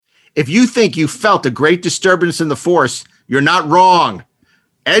If you think you felt a great disturbance in the Force, you're not wrong.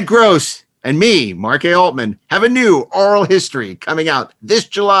 Ed Gross and me, Mark A. Altman, have a new oral history coming out this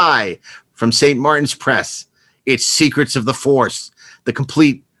July from St. Martin's Press. It's Secrets of the Force, the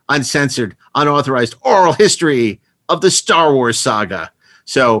complete, uncensored, unauthorized oral history of the Star Wars saga.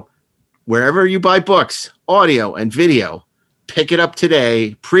 So wherever you buy books, audio, and video, pick it up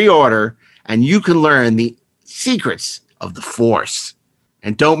today, pre-order, and you can learn the secrets of the Force.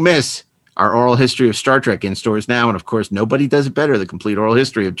 And don't miss our oral history of Star Trek in stores now. And of course, nobody does it better. The complete oral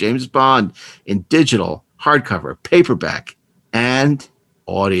history of James Bond in digital, hardcover, paperback, and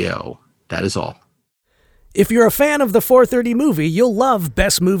audio. That is all. If you're a fan of the 430 movie, you'll love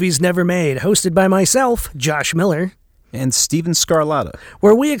Best Movies Never Made, hosted by myself, Josh Miller. And Steven Scarlatta,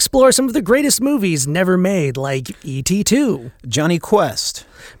 where we explore some of the greatest movies never made, like E.T. 2, Johnny Quest,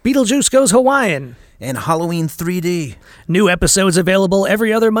 Beetlejuice Goes Hawaiian, and Halloween 3D. New episodes available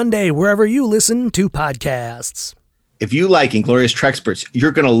every other Monday, wherever you listen to podcasts. If you like Inglorious Trexperts,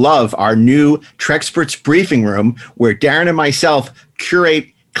 you're going to love our new Trexperts Briefing Room, where Darren and myself curate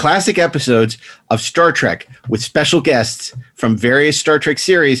classic episodes of Star Trek with special guests from various Star Trek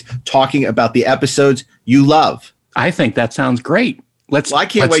series talking about the episodes you love. I think that sounds great. I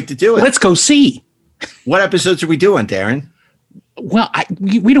can't wait to do it. Let's go see. What episodes are we doing, Darren? Well,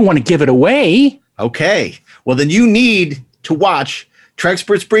 we don't want to give it away. Okay. Well, then you need to watch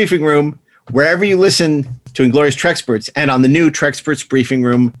Trexperts Briefing Room wherever you listen to Inglorious Trexperts and on the new Trexperts Briefing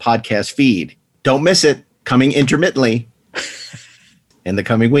Room podcast feed. Don't miss it. Coming intermittently in the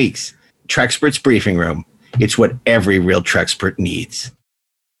coming weeks. Trexperts Briefing Room. It's what every real Trexpert needs.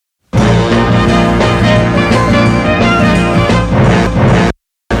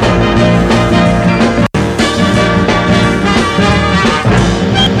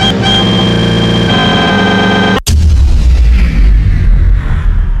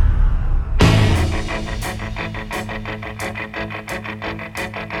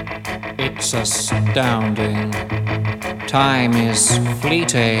 It's astounding. Time is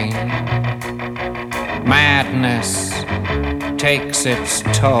fleeting. Madness takes its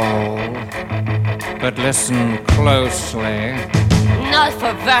toll. But listen closely. Not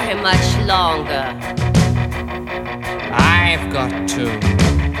for very much longer. I've got to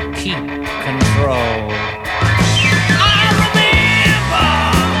keep control.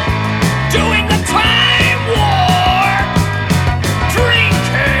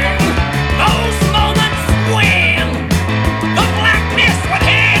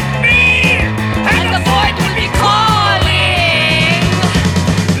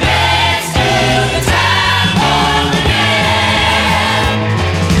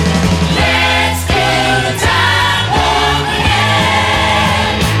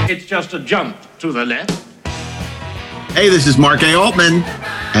 Just a jump to the left. Hey, this is Mark A. Altman,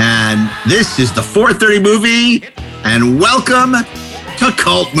 and this is the 430 movie, and welcome to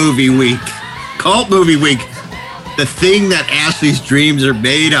Cult Movie Week. Cult Movie Week, the thing that Ashley's dreams are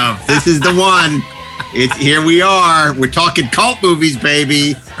made of. This is the one. It's here we are. We're talking cult movies,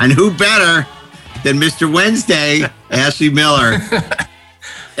 baby, and who better than Mr. Wednesday, Ashley Miller.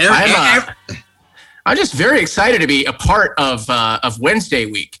 I'm just very excited to be a part of Wednesday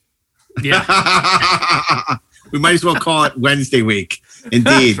week. Yeah. We might as well call it Wednesday week.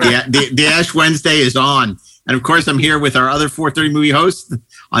 Indeed. The Ash Wednesday is on. And of course, I'm here with our other 430 movie hosts.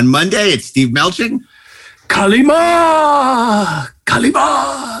 On Monday, it's Steve Melching. Kalima!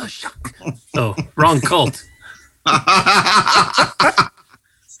 Oh, wrong cult.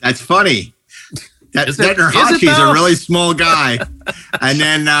 That's funny. Detner Hotchie's a really small guy. And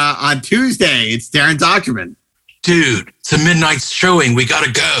then on Tuesday, it's Darren Doctorman. Dude, it's a midnight showing. We got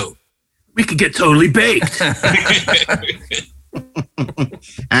to go. We could get totally baked.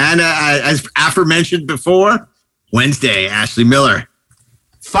 And as aforementioned before, Wednesday, Ashley Miller.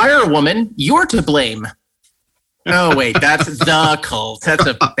 Firewoman, you're to blame. Oh, wait, that's The Cult. That's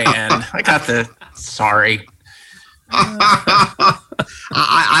a band. Sorry.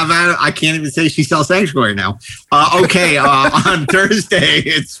 I can't even say she sells Sanctuary now. Okay, on Thursday,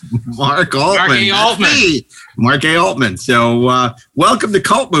 it's Mark Altman. Mark A. Altman. Mark A. Altman. So welcome to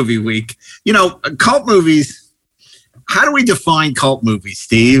Cult Movie Week. You know, cult movies, how do we define cult movies,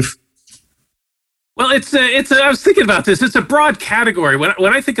 Steve? Well, I was thinking about this. It's a broad category. When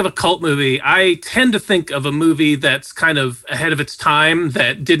I think of a cult movie, I tend to think of a movie that's kind of ahead of its time,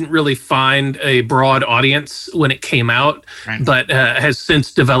 that didn't really find a broad audience when it came out, right, but has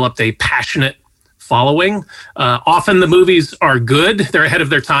since developed a passionate following. Often the movies are good. They're ahead of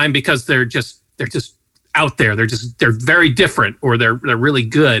their time because they're just out there. They're very different, or they're really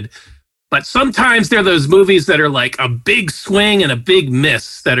good. But sometimes there are those movies that are like a big swing and a big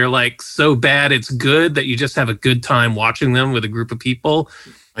miss that are like so bad it's good that you just have a good time watching them with a group of people.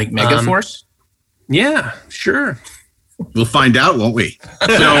 Like Megaforce? Yeah, sure. We'll find out, won't we?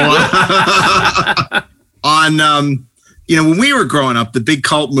 So, when we were growing up, the big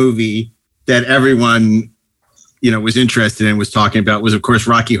cult movie that everyone, was interested in, was talking about, was, of course,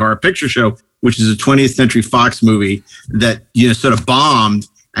 Rocky Horror Picture Show, which is a 20th Century Fox movie that, sort of bombed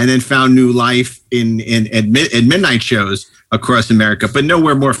and then found new life in midnight shows across America, but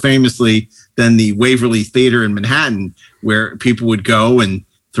nowhere more famously than the Waverly Theater in Manhattan, where people would go and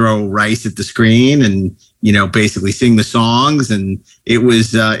throw rice at the screen and, basically sing the songs. And it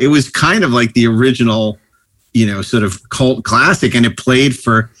was kind of like the original, sort of cult classic, and it played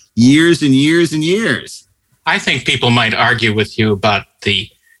for years and years and years. I think people might argue with you about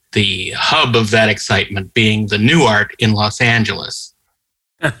the hub of that excitement being the New Art in Los Angeles.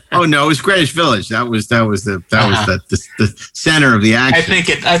 Oh no, it was Greenwich Village. That was the center of the action.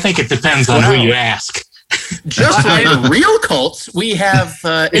 I think it depends on who you ask. Just like real cults, we have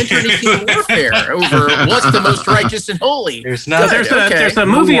internecine warfare over what's the most righteous and holy. There's a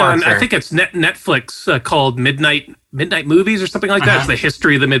movie on, I think it's Netflix called Midnight Movies or something like that. It's the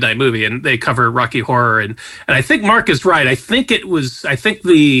history of the Midnight Movie, and they cover Rocky Horror. And I think Mark is right. I think the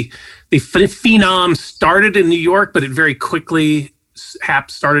phenom started in New York, but it very quickly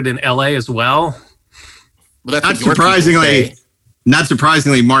started in LA as well. Well, Not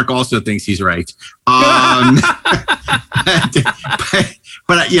surprisingly, Mark also thinks he's right. But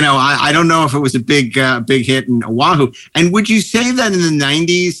I don't know if it was a big hit in Oahu. And would you say that in the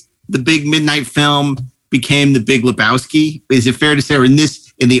 90s, the big midnight film became the Big Lebowski? Is it fair to say, or in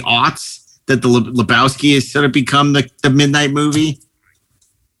the aughts, that the Lebowski has sort of become the midnight movie?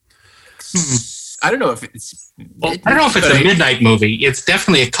 I don't know if it's... I don't know if it's a midnight movie. It's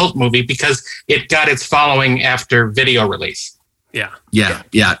definitely a cult movie because it got its following after video release. Yeah,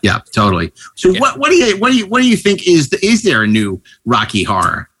 totally. So what do you think is there a new Rocky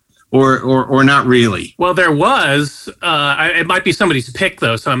Horror, or not really? Well, there was. It might be somebody's pick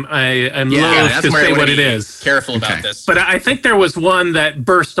though, so I'm loath to say what it is. Careful about this. But I think there was one that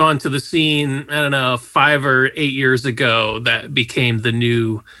burst onto the scene. I don't know, 5 or 8 years ago that became the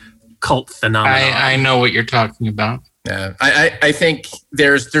new cult phenomenon. I know what you're talking about. Yeah, I think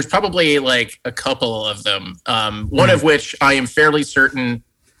there's probably like a couple of them. One of which I am fairly certain,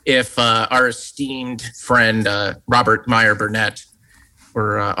 if our esteemed friend Robert Meyer Burnett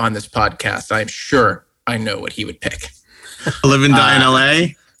were on this podcast, I'm sure I know what he would pick. Live and Die in LA?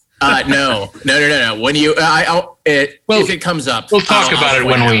 No. When you, if it comes up, we'll talk about it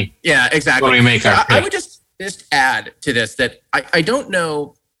when we. Yeah, exactly. When we make our pick. I would just add to this that I don't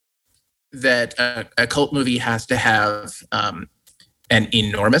know that a cult movie has to have an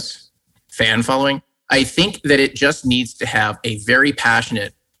enormous fan following. I think that it just needs to have a very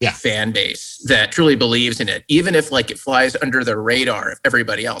passionate fan base that truly believes in it, even if it flies under the radar of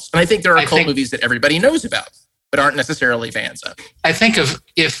everybody else. And I think there are cult movies that everybody knows about, but aren't necessarily fans of. I think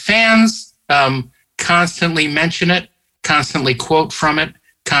if fans constantly mention it, constantly quote from it,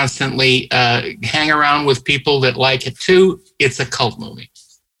 constantly hang around with people that like it too, it's a cult movie.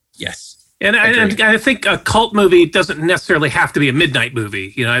 Yes. And I think a cult movie doesn't necessarily have to be a midnight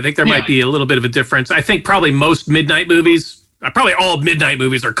movie. I think there might be a little bit of a difference. I think probably most midnight movies, probably all midnight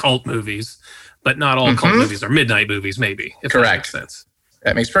movies are cult movies, but not all cult movies are midnight movies, maybe. If Correct. That makes sense.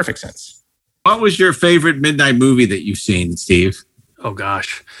 That makes perfect sense. What was your favorite midnight movie that you've seen, Steve? Oh,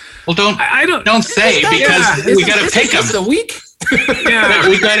 gosh. Well, don't say because we got to pick them. The week? Yeah,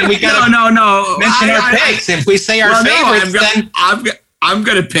 we got No. Mention our picks. If we say our favorites, then I'm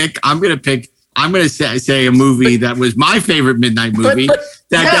gonna say a movie that was my favorite midnight movie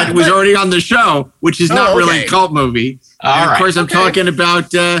that was already on the show, which is not really a cult movie. Of course, I'm talking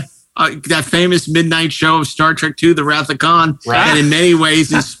about that famous midnight show of Star Trek II: The Wrath of Khan, that in many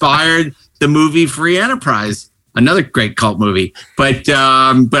ways inspired the movie Free Enterprise, another great cult movie. But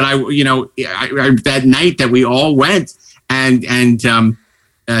I that night that we all went and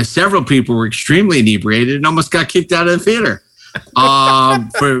several people were extremely inebriated and almost got kicked out of the theater. Because I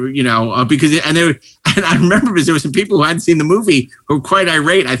remember because there were some people who hadn't seen the movie who were quite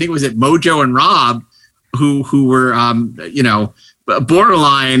irate. I think it was Mojo and Rob who were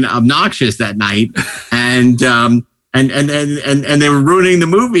borderline obnoxious that night, and they were ruining the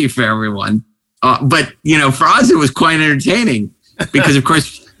movie for everyone. But for us it was quite entertaining because of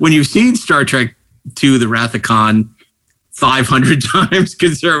course when you've seen Star Trek II: The Wrath of Khan 500 times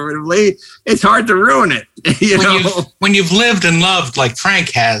conservatively, it's hard to ruin it. When you've lived and loved like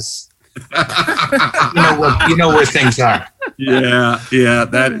Frank has, You know where things are. Yeah,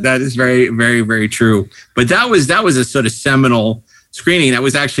 that is very, very, very true. But that was a sort of seminal screening. That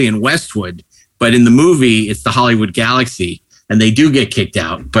was actually in Westwood, but in the movie, it's the Hollywood Galaxy, and they do get kicked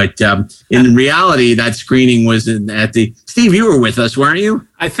out. But in reality, that screening was at the. Steve, you were with us, weren't you?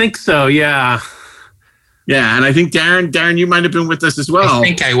 I think so. Yeah. Yeah, and I think Darren, you might have been with us as well. I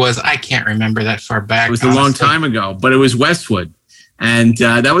think I was. I can't remember that far back. It was a long time ago, but it was Westwood. And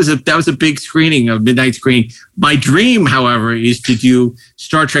that was a big screening, a midnight screening. My dream, however, is to do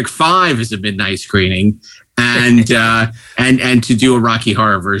Star Trek V as a midnight screening, and and to do a Rocky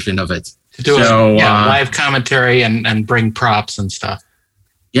Horror version of it. To do live commentary and bring props and stuff.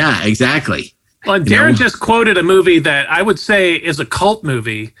 Yeah, exactly. Well, Darren just quoted a movie that I would say is a cult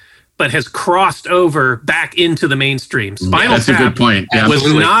movie, but has crossed over back into the mainstream. Spinal That's a good point. Yeah, was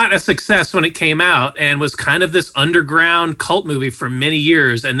absolutely. not a success when it came out and was kind of this underground cult movie for many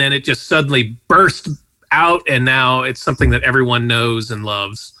years. And then it just suddenly burst out, and now it's something that everyone knows and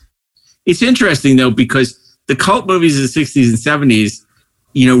loves. It's interesting, though, because the cult movies of the 60s and 70s,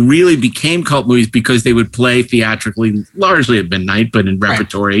 really became cult movies because they would play theatrically, largely at midnight, but in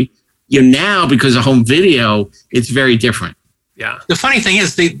repertory. Right. Now, because of home video, it's very different. Yeah. The funny thing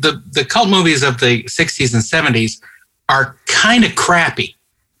is the cult movies of the 60s and 70s are kind of crappy.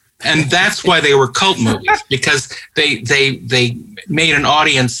 And that's why they were cult movies, because they made an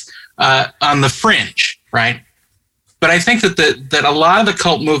audience on the fringe, right? But I think that a lot of the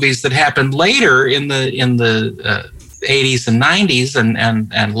cult movies that happened later in the 80s and 90s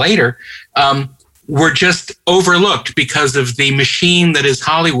and later were just overlooked because of the machine that is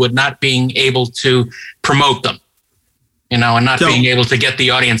Hollywood not being able to promote them. And not being able to get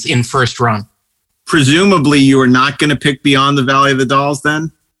the audience in first run. Presumably, you are not going to pick Beyond the Valley of the Dolls,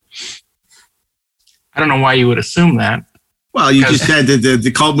 then? I don't know why you would assume that. Well, you just said that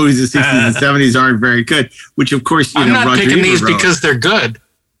the cult movies of the 60s and 70s aren't very good, which, of course, I'm not picking these because they're good.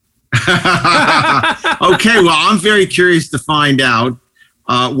 Okay, well, I'm very curious to find out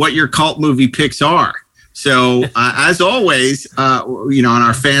what your cult movie picks are. So, as always, on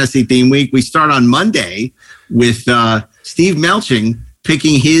our fantasy theme week, we start on Monday with Steve Melching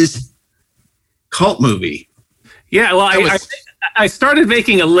picking his cult movie. Yeah, well, I started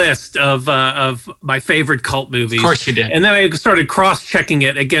making a list of my favorite cult movies. Of course you did. And then I started cross-checking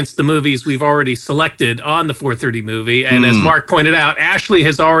it against the movies we've already selected on the 430 movie. And as Mark pointed out, Ashley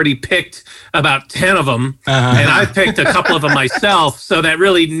has already picked about 10 of them. And I picked a couple of them myself. So that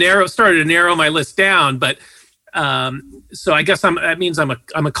really started to narrow my list down. But so I guess that means I'm a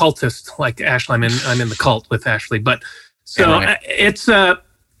cultist like Ashley. I'm in the cult with Ashley. But so it's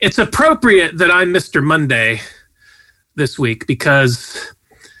appropriate that I'm Mr. Monday this week because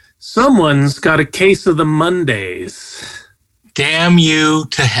someone's got a case of the Mondays. Damn you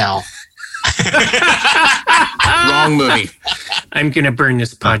to hell. Wrong movie. I'm going to burn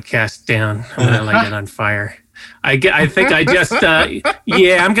this podcast down. I'm going to light it on fire. I think I just, I'm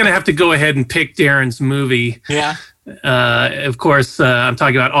going to have to go ahead and pick Darren's movie. Yeah. Of course, I'm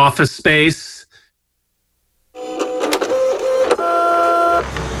talking about Office Space.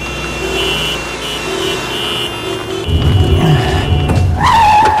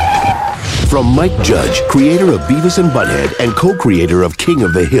 From Mike Judge, creator of Beavis and Butthead and co-creator of King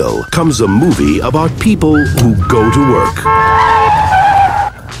of the Hill, comes a movie about people who go to work.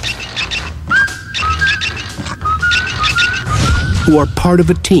 Who are part of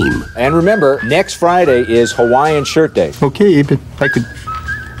a team. And remember, next Friday is Hawaiian Shirt Day. Okay, but I could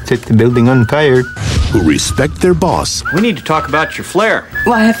set the building on fire. Who respect their boss. We need to talk about your flair.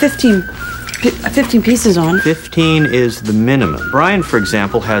 Well, I have 15 pieces on. 15 is the minimum. Brian, for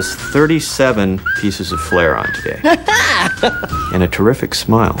example, has 37 pieces of flair on today. And a terrific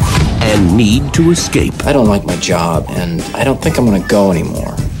smile. And need to escape. I don't like my job, and I don't think I'm gonna go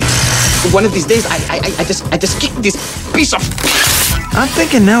anymore. One of these days, I just kick this piece of... I'm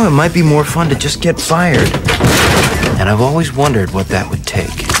thinking now it might be more fun to just get fired. And I've always wondered what that would take.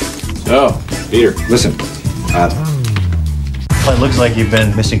 So, Peter, listen. Well, it looks like you've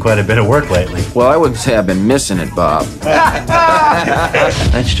been missing quite a bit of work lately. Well, I wouldn't say I've been missing it, Bob.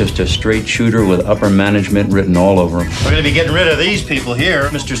 That's just a straight shooter with upper management written all over him. We're going to be getting rid of these people here.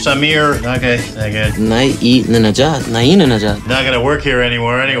 Mr. Samir, not going to work here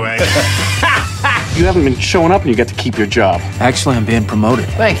anymore anyway. You haven't been showing up and you get to keep your job. Actually, I'm being promoted.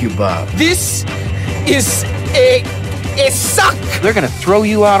 Thank you, Bob. This is a suck. They're gonna throw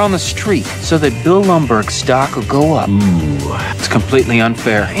you out on the street so that Bill Lumberg's stock will go up. Ooh, it's completely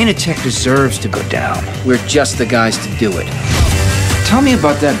unfair. Any tech deserves to go down. We're just the guys to do it. Tell me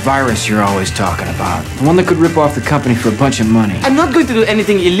about that virus you're always talking about. The one that could rip off the company for a bunch of money. I'm not going to do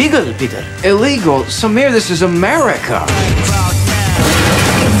anything illegal, Peter. Illegal? Samir, this is America.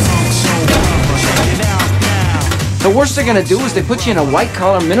 The worst they're gonna do is they put you in a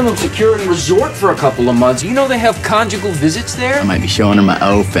white-collar minimum security resort for a couple of months. You know they have conjugal visits there? I might be showing her my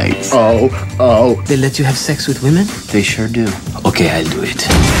O face. Oh. They let you have sex with women? They sure do. Okay, I'll do it.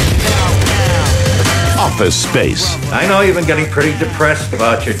 Office Space. I know you've been getting pretty depressed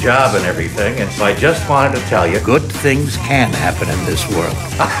about your job and everything, and so I just wanted to tell you, good things can happen in this world.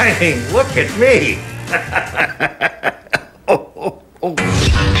 I mean, look at me.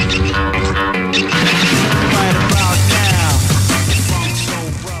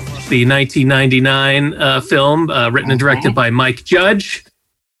 The 1999 film, written and directed by Mike Judge.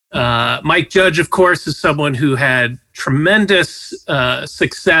 Mike Judge, of course, is someone who had tremendous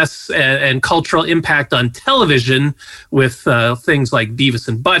success and cultural impact on television with things like Beavis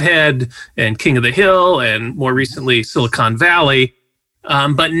and Butthead and King of the Hill and more recently Silicon Valley,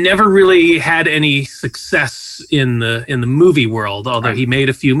 but never really had any success in the movie world, although he made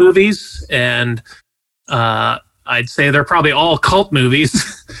a few movies, and I'd say they're probably all cult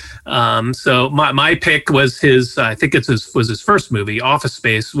movies. So my pick was his, I think was his first movie, Office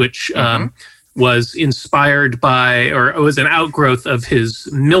Space, which was inspired by, or it was an outgrowth of his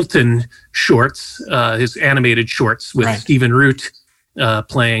Milton shorts, his animated shorts with Stephen Root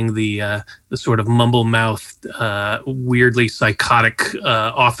playing the sort of mumble-mouthed, weirdly psychotic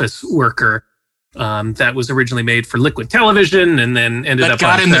office worker that was originally made for Liquid Television and then ended up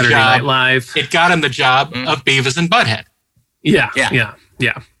on Saturday Night Live. It got him the job of Beavis and Butthead. Yeah.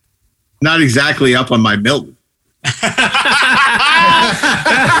 Not exactly up on my Milton.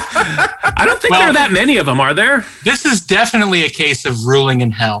 I don't think there are that many of them, are there? This is definitely a case of ruling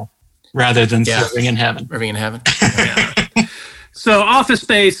in hell rather than serving in heaven. Serving in heaven. So Office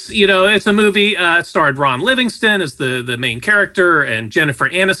Space, it's a movie. It starred Ron Livingston as the main character and Jennifer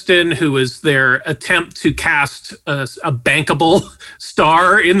Aniston, who was their attempt to cast a bankable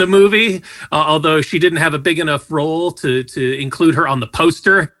star in the movie, although she didn't have a big enough role to include her on the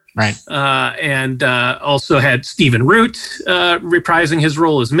poster. Right. And also had Stephen Root reprising his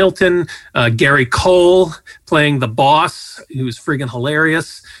role as Milton, Gary Cole playing the boss, who was friggin'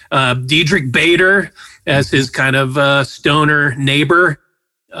 hilarious, Diedrich Bader as his kind of stoner neighbor,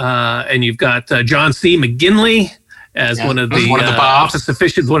 and you've got John C. McGinley as one of the office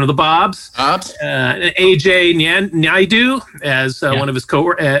officials, one of the Bobs. AJ Naidu as one of his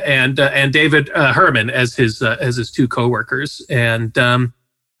and David Herman as his two coworkers. And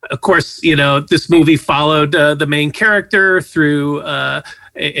of course, this movie followed the main character through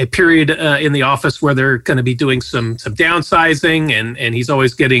a period in the office where they're going to be doing some downsizing, and he's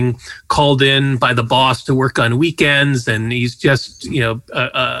always getting called in by the boss to work on weekends, and he's just an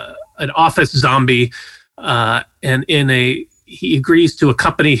office zombie. And he agrees to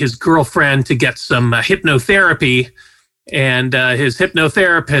accompany his girlfriend to get some hypnotherapy. And his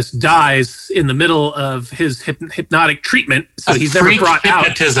hypnotherapist dies in the middle of his hypnotic treatment, so he's never brought out.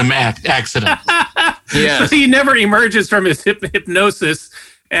 Hypnotism accident. So he never emerges from his hypnosis,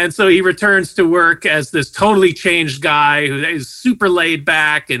 and so he returns to work as this totally changed guy who is super laid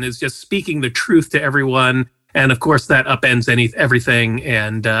back and is just speaking the truth to everyone. And of course, that upends everything.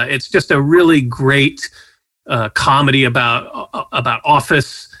 And it's just a really great comedy about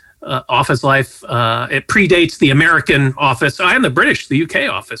office life. It predates the American Office and the British, the UK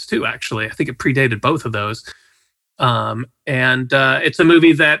Office too, actually. I think it predated both of those. And it's a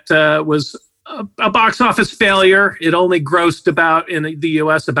movie that was a box office failure. It only grossed about in the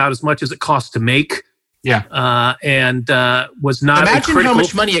US about as much as it cost to make. Yeah. And was not Imagine how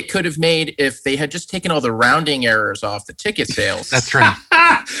much money it could have made if they had just taken all the rounding errors off the ticket sales. That's right.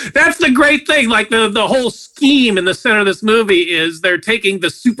 That's the great thing. Like the whole scheme in the center of this movie is they're taking the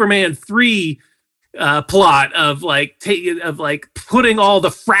Superman 3 plot of putting all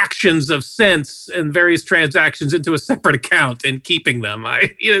the fractions of cents and various transactions into a separate account and keeping them.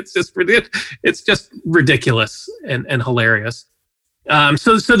 It's just ridiculous and hilarious.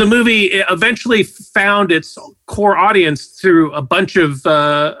 So the movie eventually found its core audience through a bunch of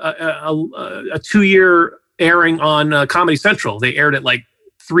a 2-year airing on Comedy Central. They aired it like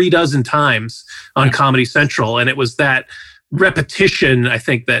 36 times on Comedy Central, and it was that repetition, I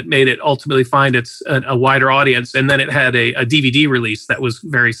think, that made it ultimately find a wider audience. And then it had a DVD release that was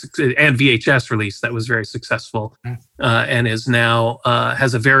and VHS release that was very successful, and is now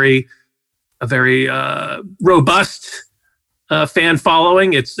has a very robust fan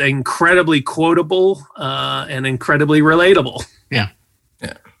following. It's incredibly quotable and incredibly relatable. Yeah.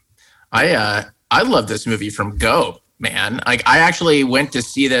 I love this movie from go. man. Like I actually went to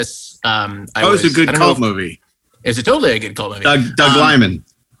see this. It was a good cult movie. It's totally a good cult movie. Doug Liman.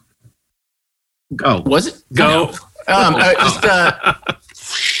 Go. Was it? Go.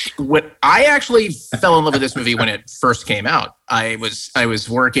 What I actually fell in love with this movie when it first came out. I was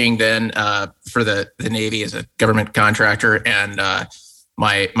working then for the Navy as a government contractor, and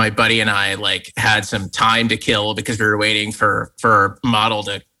my buddy and I like had some time to kill because we were waiting for a model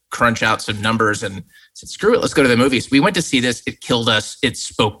to crunch out some numbers, and said, "Screw it, let's go to the movies." We went to see this. It killed us. It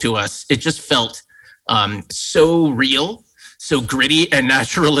spoke to us. It just felt so real, so gritty and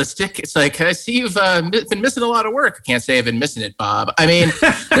naturalistic. It's like, I see you've been missing a lot of work. I can't say I've been missing it, Bob. I mean,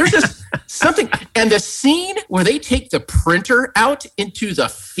 there's just something. And the scene where they take the printer out into the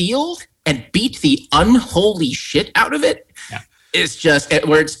field and beat the unholy shit out of it is just,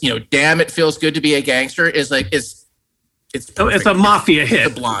 where it's, damn, it feels good to be a gangster is like, it's a mafia hit.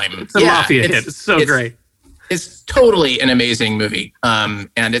 Sublime. It's a mafia hit. It's so great. It's totally an amazing movie. And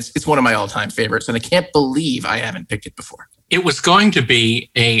it's one of my all-time favorites. And I can't believe I haven't picked it before. It was going to be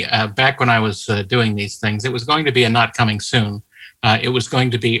back when I was doing these things, it was going to be a not coming soon. It was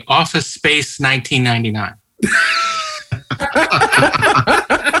going to be Office Space 1999.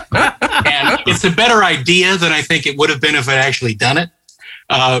 And it's a better idea than I think it would have been if I'd actually done it.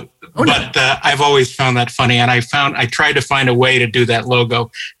 But I've always found that funny. And I tried to find a way to do that logo,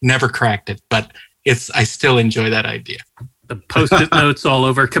 never cracked it. But I still enjoy that idea. The Post-it notes all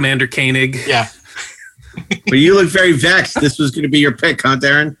over Commander Koenig. Yeah. But you look very vexed. This was going to be your pick, huh,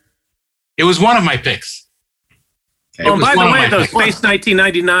 Darren? It was one of my picks. Okay. Oh, by the way, those Space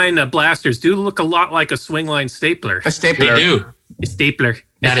 1999 blasters do look a lot like a swingline stapler. A stapler. They do. A stapler.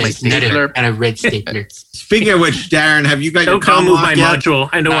 Not a red stapler. Speaking of which, Darren, have you got your Don't move my yet? module.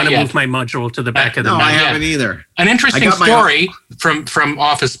 I don't want to move my module to the back of the No, map. I haven't either. An interesting story from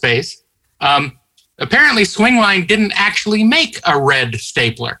Office Space. Apparently, Swingline didn't actually make a red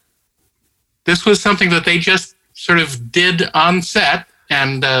stapler. This was something that they just sort of did on set,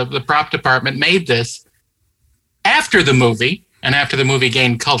 and the prop department made this after the movie, and after the movie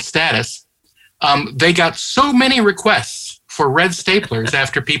gained cult status. They got so many requests for red staplers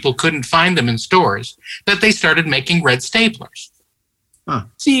after people couldn't find them in stores that they started making red staplers. Huh.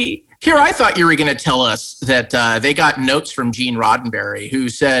 See, here I thought you were going to tell us that they got notes from Gene Roddenberry, who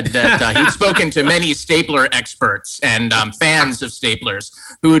said that he'd spoken to many stapler experts and fans of staplers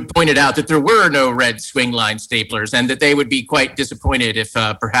who had pointed out that there were no red swingline staplers and that they would be quite disappointed if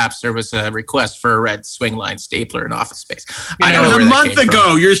perhaps there was a request for a red swingline stapler in Office Space. I know, a month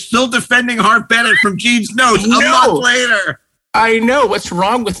ago. You're still defending Hart Bennett from Gene's notes. A month later. I know. What's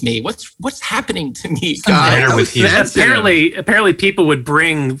wrong with me? What's happening to me, guys? Apparently, people would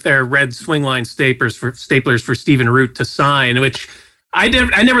bring their red swingline staplers for Stephen Root to sign, which I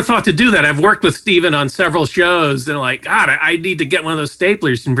never thought to do that. I've worked with Stephen on several shows, and like, God, I need to get one of those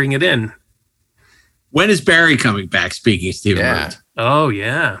staplers and bring it in. When is Barry coming back? Speaking of Stephen Root. Oh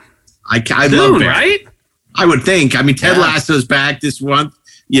yeah, I soon, love Barry. Right? I would think. I mean, Ted Lasso's back this month.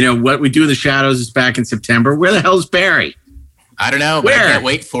 What We Do in the Shadows is back in September. Where the hell's Barry? I don't know. But I can't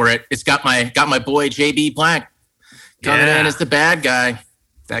wait for it. It's got my boy JB Blanc coming in as the bad guy.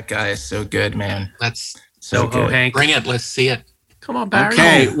 That guy is so good, man. Let's good. Hank. Bring it. Let's see it. Come on, Barry.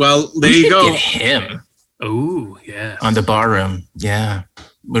 Okay, well there you go. Get him. Oh yeah. On the barroom. Yeah.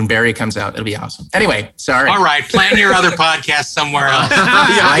 When Barry comes out, it'll be awesome. Anyway, sorry. All right, plan your other podcast somewhere else. We're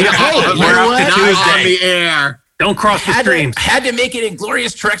up to Tuesday on the air. Don't cross the streams. Had to make it in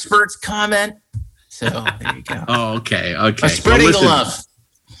Glorious Trexpert's comment. So there you go. Oh, okay. I'm spreading the love.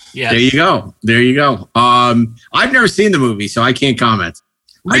 Yeah. There you go. I've never seen the movie, so I can't comment.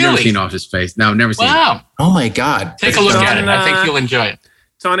 Really? I've never seen Office Space. No, I've never seen it. Wow. Oh my God. Take a look at it. I think you'll enjoy it.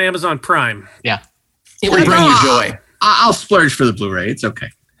 It's on Amazon Prime. Yeah. It will bring you joy. I'll splurge for the Blu-ray. It's okay.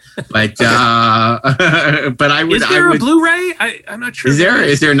 But but I would. Is there a Blu-ray? I'm not sure.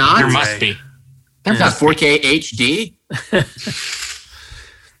 Is there not? There must be. There's not 4K HD.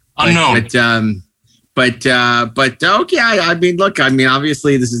 Unknown. But okay. I mean, look. I mean,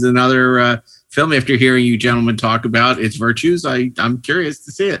 obviously, this is another film. After hearing you gentlemen talk about its virtues, I'm curious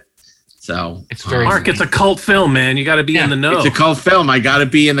to see it. So it's very Mark. It's a cult film, man. You got to be in the know. It's a cult film. I got to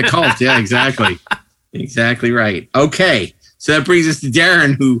be in the cult. Yeah, exactly. Exactly right. Okay, so that brings us to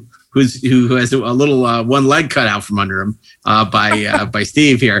Darren, who has a little one leg cut out from under him by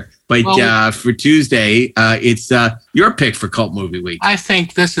Steve here. But for Tuesday, it's your pick for Cult Movie Week. I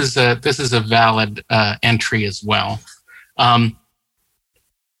think this is a valid entry as well. Back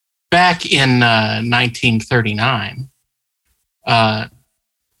in 1939,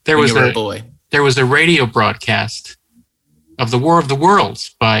 there was a radio broadcast of the War of the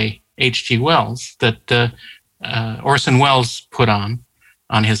Worlds by H.G. Wells that Orson Welles put on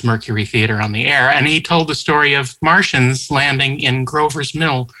his Mercury Theater on the Air, and he told the story of Martians landing in Grover's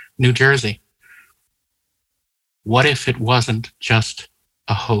Mill, New Jersey. What if it wasn't just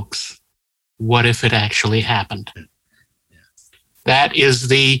a hoax? What if it actually happened? That is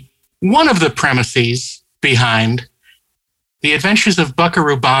one of the premises behind The Adventures of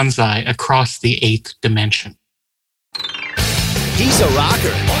Buckaroo Banzai Across the Eighth Dimension. He's a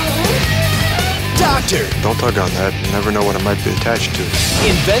rocker. Doctor. Don't tug on that. You never know what it might be attached to.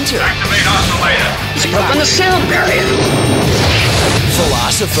 Inventor. Activate oscillator. He's broken the sound barrier.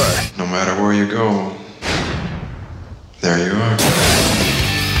 Philosopher. No matter where you go, there you are.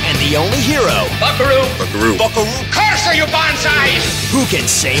 And the only hero. Buckaroo. Buckaroo. Buckaroo. Curse you, Banzai! Who can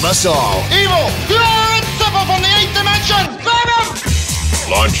save us all. Evil! Pure and simple from the 8th dimension! Grab him!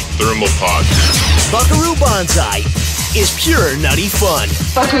 Launch thermal pod. Buckaroo Banzai is pure nutty fun.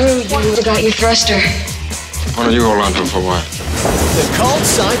 Buckaroo, you forgot your thruster. Why don't you hold on to him for a while? The cult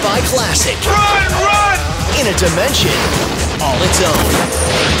sci-fi classic. Run! In a dimension all its own.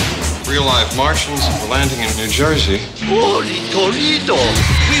 Real-life Martians were landing in New Jersey. Holy Toledo!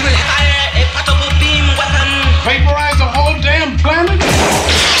 We will fire a portable beam weapon! Vaporize the whole damn planet?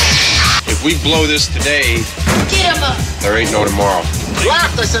 If we blow this today, Get him up! there ain't no tomorrow.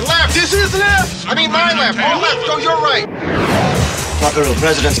 Left! I said left! This is left! I mean my left! All left! Go your right! Buckaroo,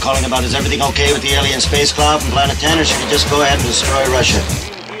 President's calling about is everything okay with the alien space cloud from Planet 10, or should we just go ahead and destroy Russia?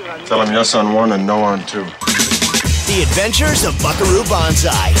 Tell him yes on 1 and no on 2. The Adventures of Buckaroo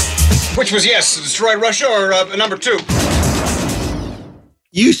Banzai. Which was yes, destroy Russia or number 2?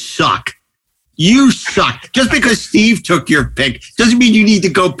 You suck. You suck. Just because Steve took your pick doesn't mean you need to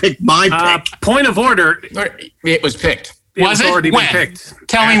go pick my pick. Point of order. It was picked. Was it? Already When? been picked.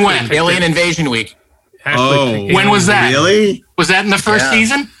 Tell me when. Alien Invasion Week. When was that? Really? Was that in the first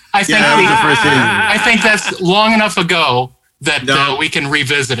season? I think that was the first season. I think that's long enough ago that we can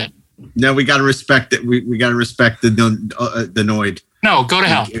revisit it. No, we got to respect it. We got to respect the Noid. No, go to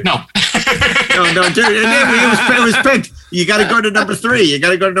hell. No. No, dude. It was picked. You got to go to number 3. You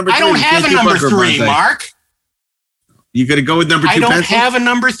got to go to number 3. I don't have a number 3, Mark. You got to go with number 2 I don't pencil? have a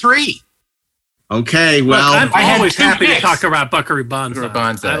number 3. Okay, well. Look, I'm always two happy picks. to talk about Buckaroo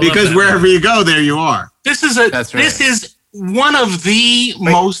Banzai. Because wherever you go, there you are. This is one of the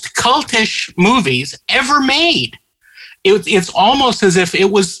most cultish movies ever made. It's almost as if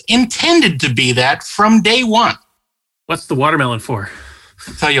it was intended to be that from day one. What's the watermelon for?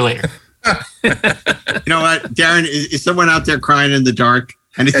 I'll tell you later. You know what, Darren? Is someone out there crying in the dark?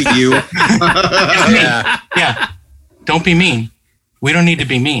 And is it you? Yeah. Don't be mean. We don't need to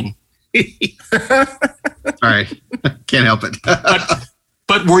be mean. Sorry. Can't help it.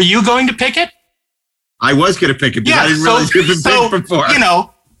 But were you going to pick it? I was going to pick it because I didn't realize you'd been picked before. You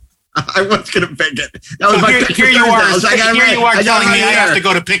know. I was going to pick it. Here you are telling me I have to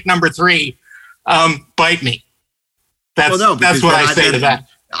go to pick number 3. Bite me. That's what I say to that.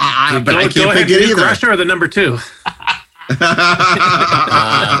 But I can't pick it either. Russia or the number 2?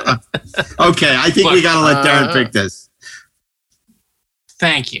 Okay, I think we got to let Darren pick this.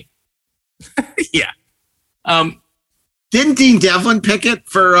 Thank you. Yeah. Didn't Dean Devlin pick it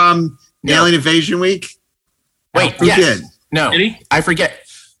for Alien Invasion Week? Wait, Who yes. did? No, Did he? I forget.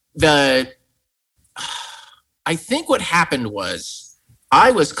 I think what happened was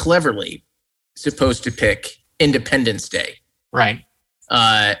I was cleverly supposed to pick Independence Day. Right.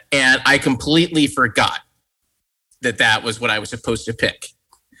 And I completely forgot that was what I was supposed to pick.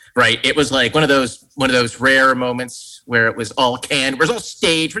 Right. It was like one of those rare moments where it was all canned, where it was all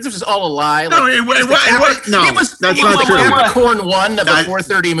staged, where this was all a lie. No, like, it was that's not true. Capricorn 1 of a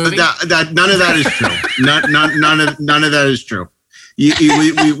 4:30 movie. None of that is true. None of that is true.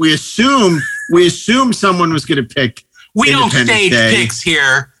 We assume someone was going to pick. We don't stage Day. picks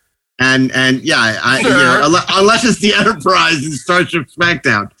here. And unless it's the Enterprise and Starship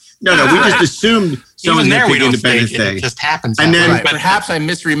SmackDown. No, we just assumed someone's going to pick Independence Day. It just happens. And then, right. Perhaps I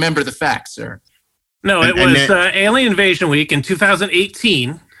misremember the facts, sir. No, it was Alien Invasion Week in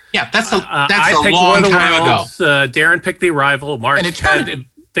 2018. Yeah, that's a I picked long War of the time ago. Worlds, Darren picked The Arrival. Mark had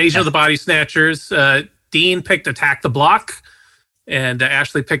Invasion of the Body Snatchers. Dean picked Attack the Block. And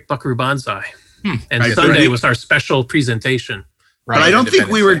Ashley picked Buckaroo Banzai. And Sunday was our special presentation. Right. But I don't think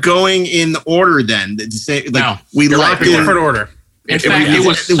we were going in order then. To say, we locked in different order. In fact, it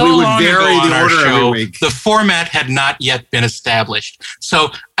was so long ago on our show, the format had not yet been established. So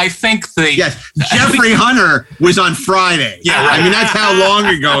I think Jeffrey Hunter was on Friday. Yeah, right. I mean, that's how long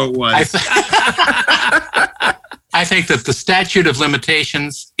ago it was. I think that the statute of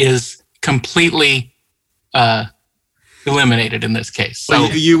limitations is completely eliminated in this case. So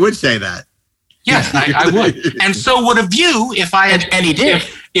you would say that. Yes, I would, and so would have you if I had. And he did.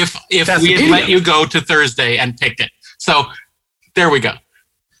 If we had let you go to Thursday and picked it. So there we go.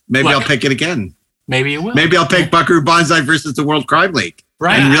 Maybe I'll pick it again. Maybe you will. Maybe I'll pick Buckaroo Banzai versus the World Crime League.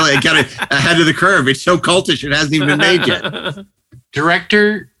 Right. And really get it ahead of the curve. It's so cultish, it hasn't even been made yet.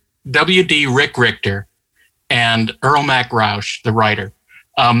 Director W.D. Rick Richter and Earl Mac Rausch, the writer,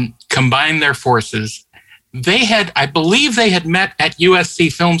 combined their forces. I believe they had met at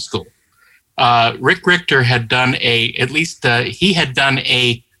USC Film School. Rick Richter had done he had done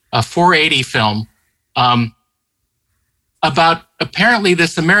a 480 film about apparently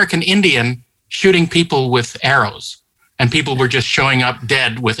this American Indian shooting people with arrows, and people were just showing up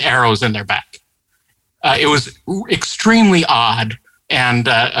dead with arrows in their back. It was extremely odd and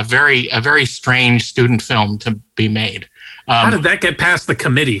a very strange student film to be made. How did that get past the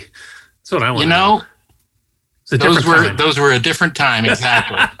committee? That's what I want. Those were a different time,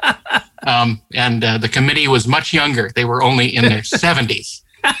 exactly. And the committee was much younger. They were only in their 70s.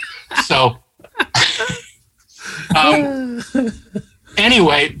 So,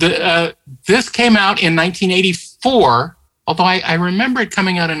 anyway, this came out in 1984, although I remember it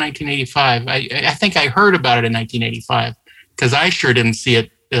coming out in 1985. I think I heard about it in 1985 because I sure didn't see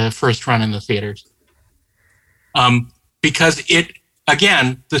it first run in the theaters. Because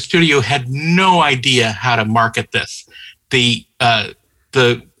again, the studio had no idea how to market this. The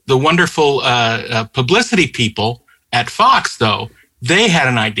wonderful publicity people at Fox, though, they had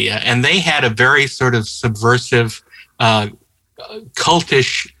an idea, and they had a very sort of subversive,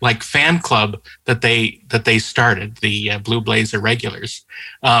 cultish like fan club that they started, the Blue Blazer Regulars,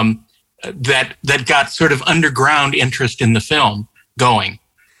 that got sort of underground interest in the film going.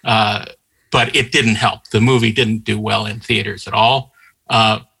 But it didn't help. The movie didn't do well in theaters at all.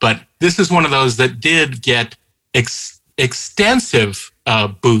 But this is one of those that did get extensive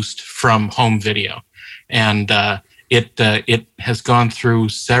boost from home video, and it has gone through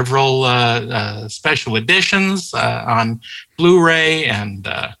several special editions on Blu-ray and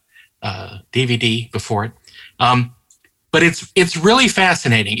DVD before it. But it's really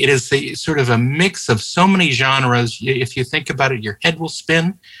fascinating. It is sort of a mix of so many genres. If you think about it, your head will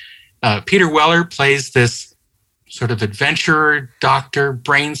spin. Peter Weller plays this sort of adventurer, doctor,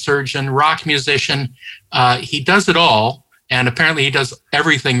 brain surgeon, rock musician. He does it all, and apparently he does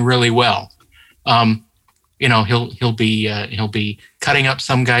everything really well. He'll be cutting up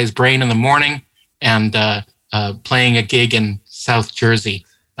some guy's brain in the morning and playing a gig in South Jersey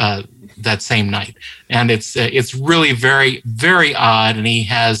that same night, and it's really very, very odd. And he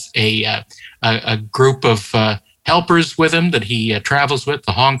has a group of helpers with him that he travels with,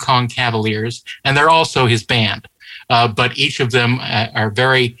 the Hong Kong Cavaliers, and they're also his band. But each of them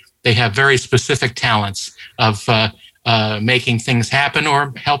they have very specific talents of making things happen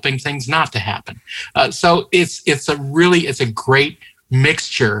or helping things not to happen. So it's a great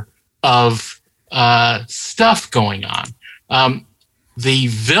mixture of stuff going on. The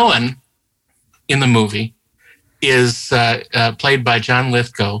villain in the movie is played by John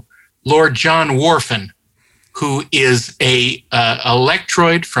Lithgow, Lord John Wharfen, who is a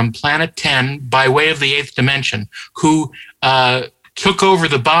electroid from Planet 10 by way of the eighth dimension, who took over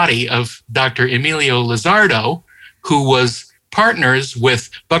the body of Dr. Emilio Lizardo, who was partners with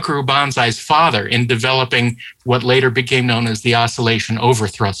Buckaroo Banzai's father in developing what later became known as the oscillation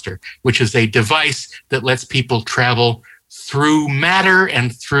overthruster, which is a device that lets people travel through matter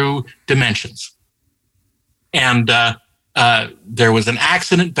and through dimensions. And there was an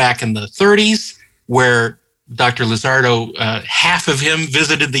accident back in the 30s where Dr. Lizardo, half of him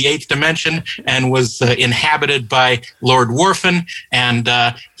visited the eighth dimension and was inhabited by Lord Wharfen. And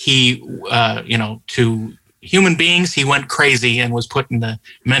he, to human beings, he went crazy and was put in the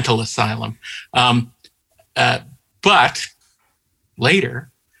mental asylum. But later,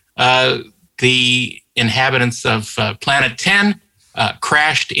 the inhabitants of Planet 10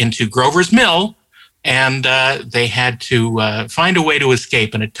 crashed into Grover's Mill, and they had to find a way to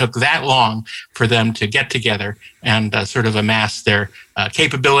escape. And it took that long for them to get together and sort of amass their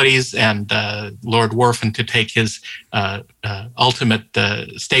capabilities, and Lord Wharfen to take his ultimate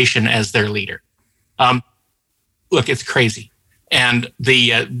station as their leader. Look, it's crazy. And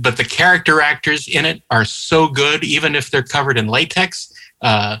but the character actors in it are so good, even if they're covered in latex.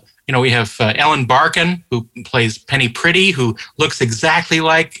 We have Ellen Barkin, who plays Penny Pretty, who looks exactly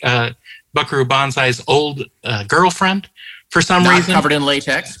like Buckaroo Banzai's old girlfriend for some reason. Not covered in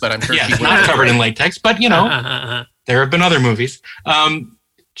latex, but I'm sure she's not covered in latex, but there have been other movies.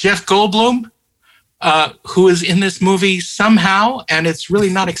 Jeff Goldblum, who is in this movie somehow, and it's really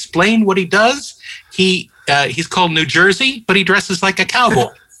not explained what he does. He's called New Jersey, but he dresses like a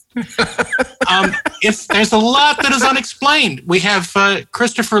cowboy. There's a lot that is unexplained. We have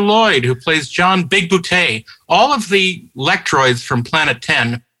Christopher Lloyd, who plays John Big Boutte. All of the Lectroids from Planet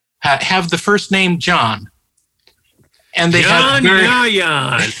 10 have the first name John. And they they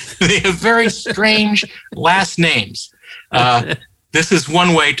have very strange last names. This is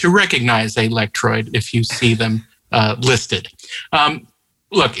one way to recognize a Lectroid if you see them listed.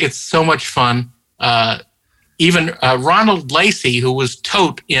 Look, it's so much fun. Even Ronald Lacey, who was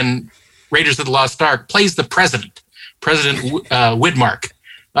Tote in Raiders of the Lost Ark, plays the President Widmark,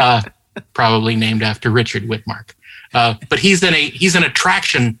 probably named after Richard Widmark. But he's in a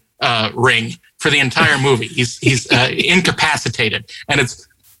traction ring for the entire movie. He's incapacitated, and it's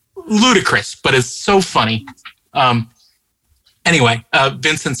ludicrous, but it's so funny. Anyway,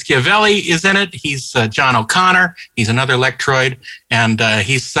 Vincent Schiavelli is in it. He's John O'Connor. He's another Lectroid, and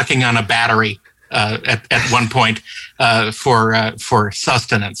he's sucking on a battery at one point for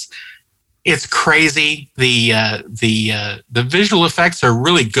sustenance. It's crazy. The visual effects are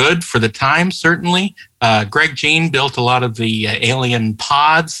really good for the time. Certainly, Greg Jean built a lot of the alien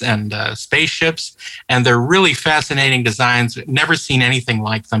pods and spaceships, and they're really fascinating designs. Never seen anything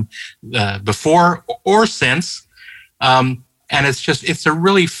like them before or since. And it's a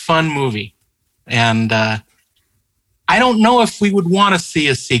really fun movie. And I don't know if we would want to see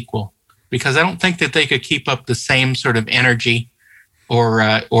a sequel, because I don't think that they could keep up the same sort of energy or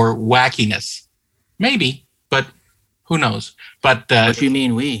wackiness. Maybe, but who knows? But what do you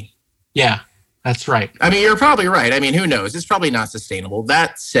mean we? Yeah, that's right. I mean, you're probably right. I mean, who knows? It's probably not sustainable.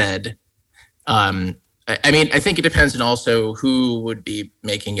 That said, I mean, I think it depends on also who would be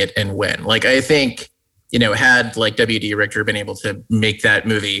making it and when. Like, I think, had like W.D. Richter been able to make that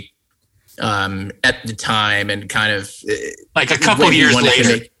movie at the time and kind of like a couple of years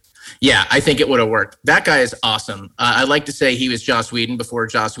later. Yeah, I think it would have worked. That guy is awesome. I like to say he was Joss Whedon before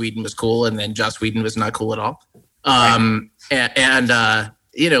Joss Whedon was cool, and then Joss Whedon was not cool at all. Look,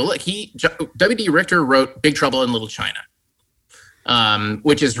 W.D. Richter wrote Big Trouble in Little China,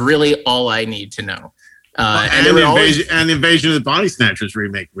 which is really all I need to know. And the Invasion of the Body Snatchers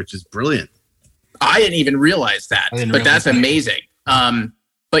remake, which is brilliant. I didn't even realize that, but that's amazing.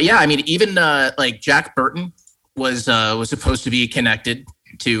 But yeah, I mean, even like Jack Burton was supposed to be connected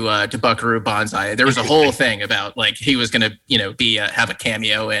to Buckaroo Banzai. There was a whole thing about like he was going to be have a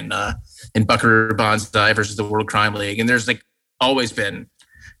cameo in Buckaroo Banzai versus the World Crime League, and there's like always been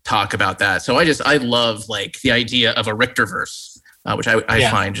talk about that. So I love like the idea of a Richterverse, which I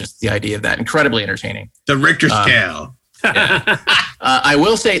find just the idea of that incredibly entertaining. The Richter scale. Yeah. I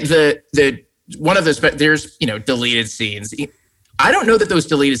will say the one of those, there's deleted scenes. I don't know that those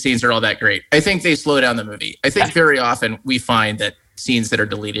deleted scenes are all that great. I think they slow down the movie. I think very often we find that scenes that are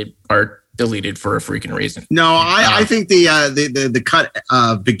deleted for a freaking reason. No, I think the cut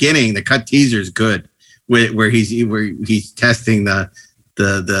beginning, the cut teaser is good, where he's testing the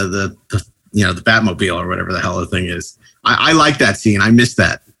Batmobile or whatever the hell the thing is. I like that scene. I missed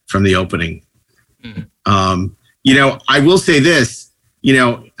that from the opening. I will say this.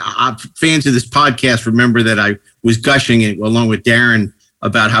 Fans of this podcast remember that I was gushing it along with Darren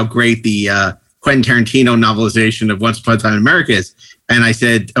about how great the Quentin Tarantino novelization of Once Upon a Time in America is. And I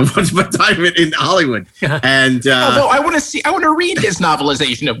said, Once Upon a Time in Hollywood. And although I want to read his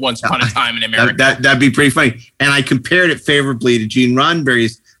novelization of Once Upon a Time in America. That'd be pretty funny. And I compared it favorably to Gene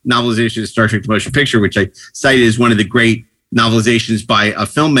Roddenberry's novelization of Star Trek: The Motion Picture, which I cited as one of the great novelizations by a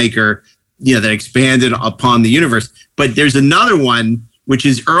filmmaker, that expanded upon the universe. But there's another one, which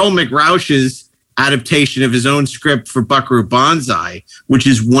is Earl McRauch's adaptation of his own script for Buckaroo Banzai, which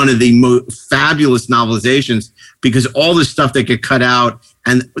is one of the most fabulous novelizations, because all the stuff that get cut out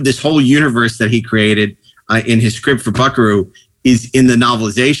and this whole universe that he created in his script for Buckaroo is in the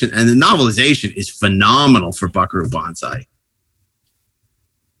novelization. And the novelization is phenomenal for Buckaroo Banzai.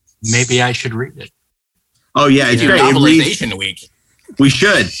 Maybe I should read it. Oh, yeah. It's great. Novelization week. We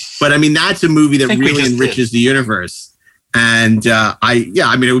should. But I mean, that's a movie that really enriches the universe. And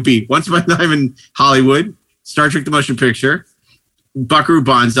it would be Once Upon a Time in Hollywood, Star Trek: The Motion Picture, Buckaroo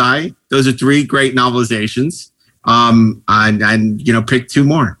Banzai. Those are three great novelizations. And pick two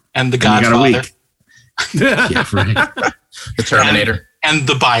more. And The Godfather. You got a week. Yeah, right. The Terminator. And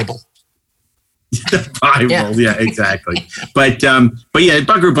the Bible. The Bible, yeah exactly. But yeah,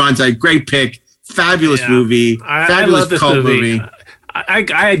 Buckaroo Banzai, great pick. Fabulous movie. Fabulous cult movie.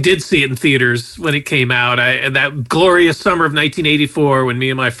 I did see it in theaters when it came out. That glorious summer of 1984, when me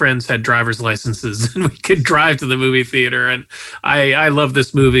and my friends had driver's licenses and we could drive to the movie theater. And I love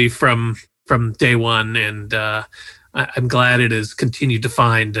this movie from day one, and I'm glad it has continued to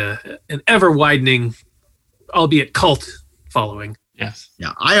find an ever widening, albeit cult, following. Yes.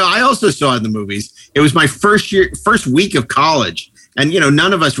 Yeah. I also saw it in the movies. It was my first week of college. And,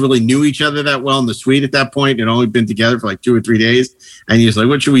 none of us really knew each other that well in the suite at that point. Had only been together for like 2 or 3 days. And he was like,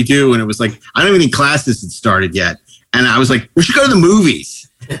 what should we do? And it was like, I don't even think classes had started yet. And I was like, we should go to the movies.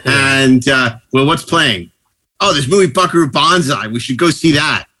 And, what's playing? Oh, this movie, Buckaroo Banzai. We should go see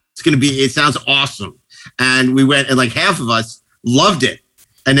that. It sounds awesome. And we went, and like half of us loved it.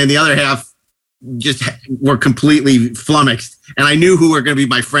 And then the other half just were completely flummoxed. And I knew who were going to be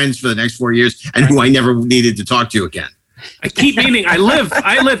my friends for the next 4 years and who I never needed to talk to again. I keep meaning, I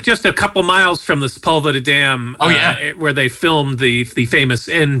live just a couple miles from the Sepulveda Dam. Where they filmed the famous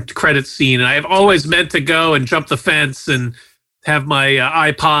end credit scene. And I've always meant to go and jump the fence and have my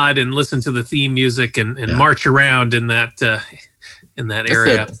iPod and listen to the theme music and march around in that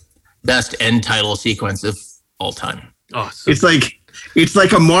area. The best end title sequence of all time. Oh, so it's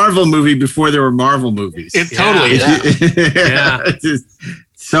like a Marvel movie before there were Marvel movies. It totally is. Yeah. It's just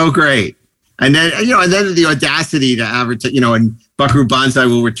so great. And then, the audacity to advertise, and Buckaroo Banzai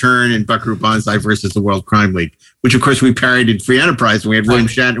will return in Buckaroo Banzai versus the World Crime League, which of course we parodied in Free Enterprise. And we had William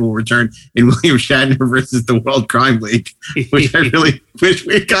Shatner will return in William Shatner versus the World Crime League, which I really wish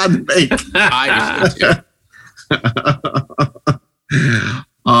we had gotten to make. I do too.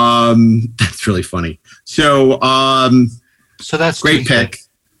 That's really funny. So that's great pick.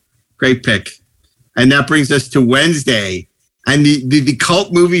 Great pick. And that brings us to Wednesday and the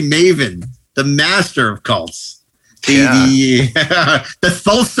cult movie maven, the master of cults, the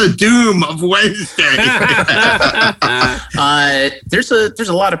Thulsa Doom of Wednesday. There's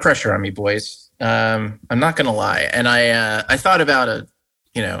a lot of pressure on me, boys. I'm not gonna lie, and I thought about a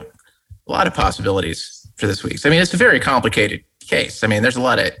lot of possibilities for this week. So, I mean, it's a very complicated case. I mean, there's a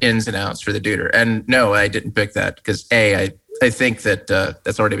lot of ins and outs for the duder. And no, I didn't pick that because I think that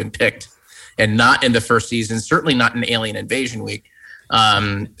that's already been picked, and not in the first season. Certainly not in Alien Invasion Week.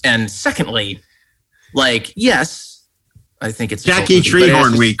 And secondly, yes, I think it's Jackie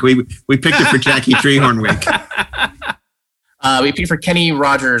Treehorn Week. We picked it for Jackie Treehorn Week. We picked for Kenny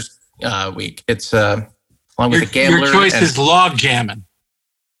Rogers Week. It's along with the Gambler. Your choice is log jamming.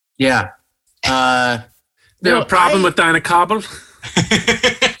 Yeah. You have a problem with Dinah Cobble?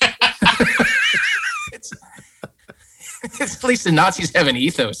 At least the Nazis have an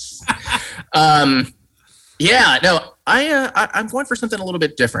ethos. I'm going for something a little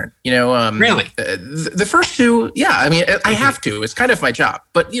bit different. Really? The first two, I mean, I have to. It's kind of my job.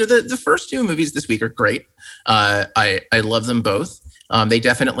 But the first two movies this week are great. I love them both. They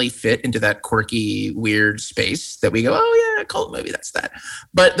definitely fit into that quirky, weird space that we go, oh yeah, cult movie, that's that.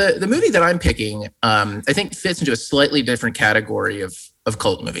 But the movie that I'm picking, I think fits into a slightly different category of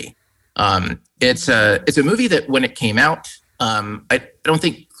cult movie. It's a movie that when it came out, I don't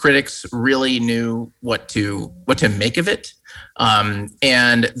think critics really knew what to make of it.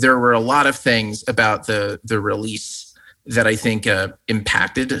 And there were a lot of things about the release that I think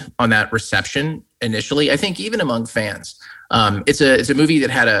impacted on that reception initially. I think even among fans. It's a movie that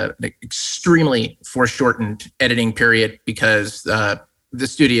had an extremely foreshortened editing period because the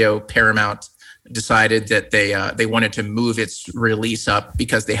studio Paramount decided that they wanted to move its release up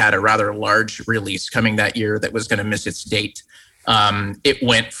because they had a rather large release coming that year that was going to miss its date. It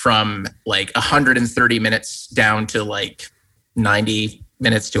went from 130 minutes down to 90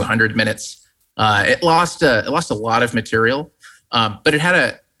 minutes to 100 minutes. It lost a lot of material, but it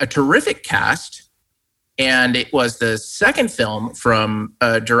had a terrific cast. And it was the second film from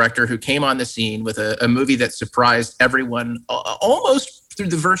a director who came on the scene with a movie that surprised everyone almost through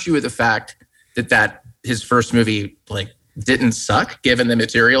the virtue of the fact that his first movie didn't suck given the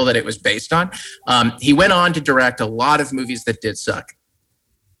material that it was based on. He went on to direct a lot of movies that did suck.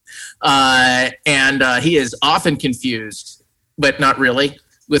 And he is often confused, but not really,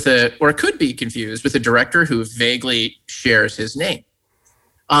 or could be confused with a director who vaguely shares his name.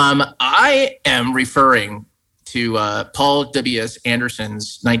 I am referring to Paul W.S.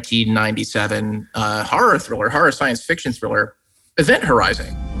 Anderson's 1997 horror science fiction thriller, Event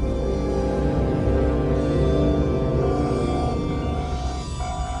Horizon.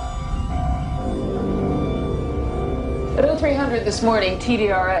 At 0300 this morning,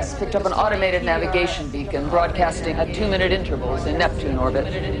 TDRS picked up an automated navigation beacon broadcasting at 2-minute intervals in Neptune orbit.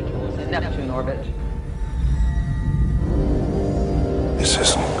 This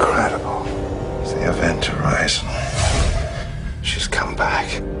is incredible. It's the Event Horizon. She's come back.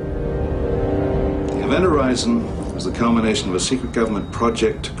 The Event Horizon was the culmination of a secret government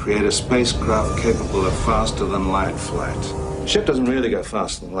project to create a spacecraft capable of faster-than-light flight. The ship doesn't really go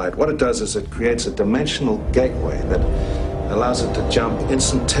faster than light. What it does is it creates a dimensional gateway that allows it to jump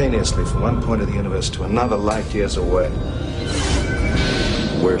instantaneously from one point of the universe to another light years away.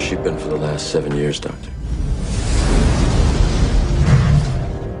 Where's she been for the last 7 years, Doctor?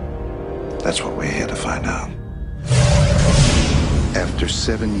 That's what we're here to find out. After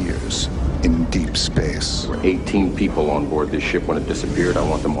 7 years in deep space. There were 18 people on board this ship when it disappeared. I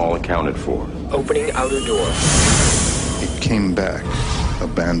want them all accounted for. Opening outer door. It came back,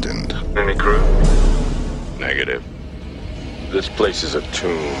 abandoned. Any crew? Negative. This place is a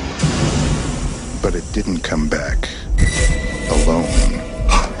tomb. But it didn't come back alone.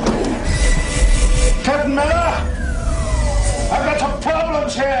 Captain Miller! I've got some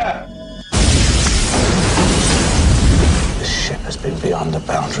problems here! This ship has been beyond the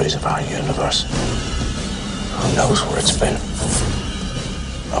boundaries of our universe. Who knows where it's been?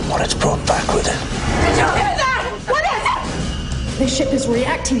 And what it's brought back with it. Did you hear that? What is it? The ship is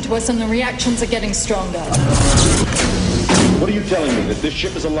reacting to us and the reactions are getting stronger. What are you telling me? That this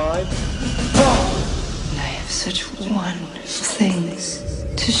ship is alive? I have such wonderful things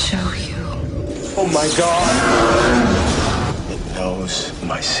to show you. Oh my God! It knows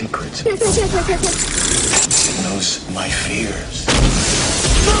my secrets. It knows my fears.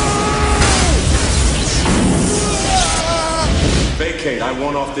 Vacate. I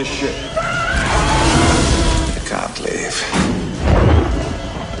want off this ship. You can't leave.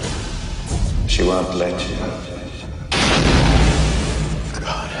 She won't let you.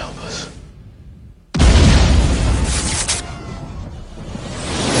 God help us.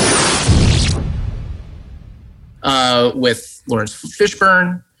 With Lawrence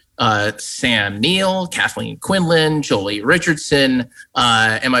Fishburne, Sam Neill, Kathleen Quinlan, Jolie Richardson,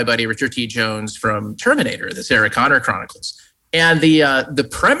 and my buddy Richard T. Jones from Terminator, the Sarah Connor Chronicles. And the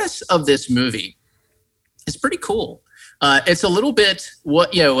premise of this movie is pretty cool. It's a little bit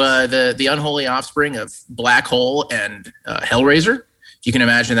the unholy offspring of Black Hole and Hellraiser, if you can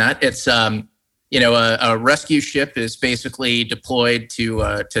imagine that. It's a rescue ship is basically deployed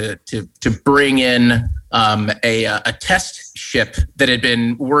to bring in a test ship that had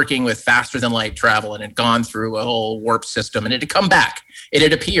been working with faster than light travel and had gone through a whole warp system, and it had come back. It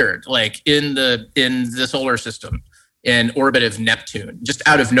had appeared like in the solar system in orbit of Neptune, just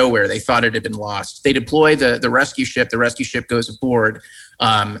out of nowhere. They thought it had been lost. They deploy the rescue ship. The rescue ship goes aboard,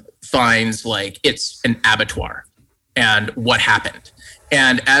 finds like it's an abattoir, and what happened.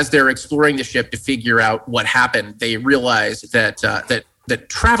 And as they're exploring the ship to figure out what happened, they realize that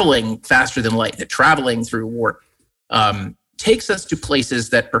traveling faster than light, that traveling through warp, takes us to places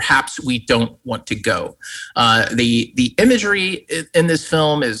that perhaps we don't want to go. The imagery in this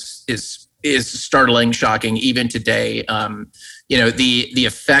film is startling, shocking, even today. The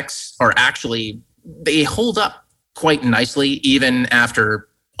effects are actually, they hold up quite nicely even after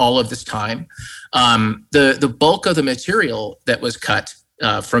all of this time. The bulk of the material that was cut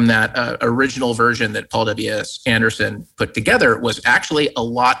from that original version that Paul W.S. Anderson put together was actually a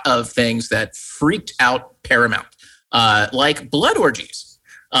lot of things that freaked out Paramount, like blood orgies,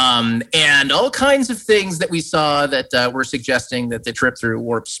 and all kinds of things that we saw that were suggesting that the trip through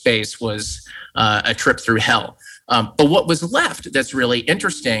warp space was a trip through hell. But what was left that's really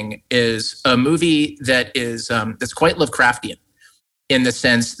interesting is a movie that is that's quite Lovecraftian, in the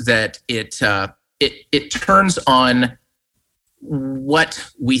sense that it turns on what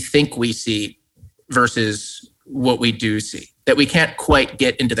we think we see versus what we do see. That we can't quite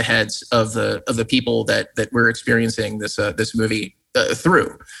get into the heads of the people that we're experiencing this movie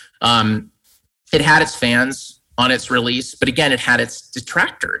through. It had its fans on its release, but again, it had its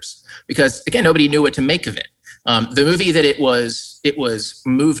detractors because again, nobody knew what to make of it. The movie that it was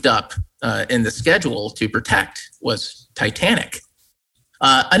moved up in the schedule to protect was Titanic.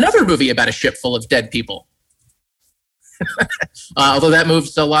 Another movie about a ship full of dead people. Although that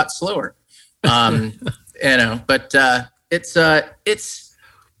moves a lot slower, but it's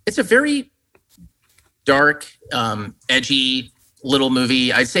a very dark, edgy little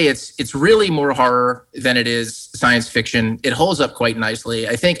movie. I'd say it's really more horror than it is science fiction. It holds up quite nicely.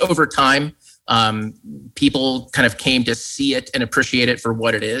 I think over time, people kind of came to see it and appreciate it for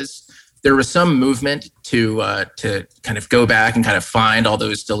what it is. There was some movement to kind of go back and kind of find all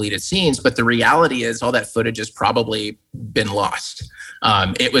those deleted scenes, but the reality is all that footage has probably been lost.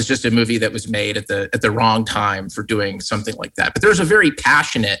 It was just a movie that was made at the wrong time for doing something like that. But there's a very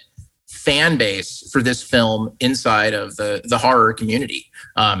passionate fan base for this film inside of the horror community.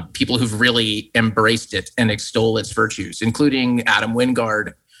 People who've really embraced it and extol its virtues, including Adam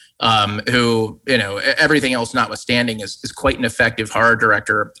Wingard, who, everything else notwithstanding, is quite an effective horror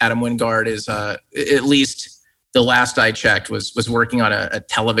director. Adam Wingard is, at least the last I checked, was working on a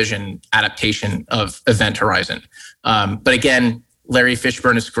television adaptation of Event Horizon. But again, Larry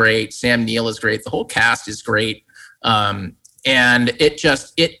Fishburne is great. Sam Neill is great. The whole cast is great. And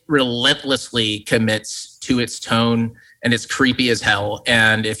it relentlessly commits to its tone, and it's creepy as hell.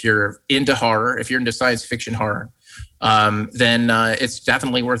 And if you're into horror, if you're into science fiction horror, then it's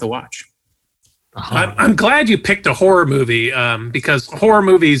definitely worth a watch. I'm glad you picked a horror movie because horror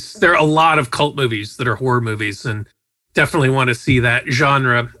movies, there are a lot of cult movies that are horror movies, and definitely want to see that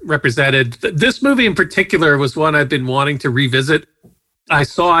genre represented. This movie in particular was one I've been wanting to revisit. I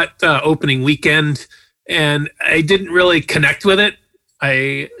saw it opening weekend, and I didn't really connect with it.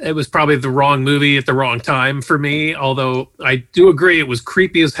 It was probably the wrong movie at the wrong time for me, although I do agree it was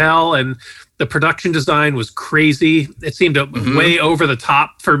creepy as hell, and the production design was crazy. It seemed way over the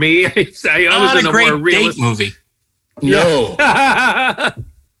top for me. I was in a more realistic date movie. No.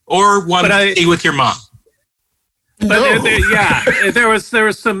 Or one to see with your mom. But there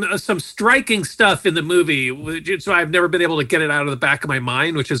was some striking stuff in the movie, so I've never been able to get it out of the back of my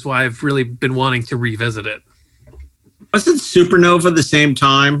mind, which is why I've really been wanting to revisit it. Wasn't Supernova the same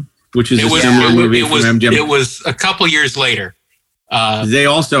time, which is a similar movie from MGM? It was a couple years later. They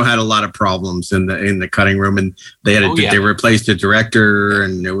also had a lot of problems in the cutting room, and they had they replaced a director,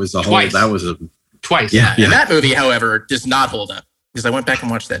 and it was a whole twice. Yeah. And that movie, however, does not hold up, because I went back and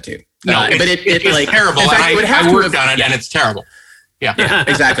watched that too. No, but it's like terrible. Fact, I worked on it, and it's terrible. Yeah,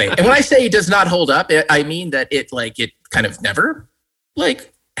 exactly. And when I say it does not hold up, I mean that it kind of never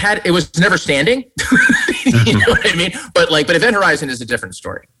it was never standing. You know what I mean? But Event Horizon is a different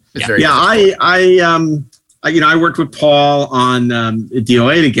story. It's very I worked with Paul on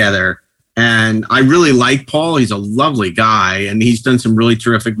DOA together, and I really like Paul. He's a lovely guy, and he's done some really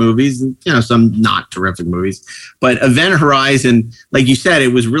terrific movies, and some not terrific movies. But Event Horizon, like you said, it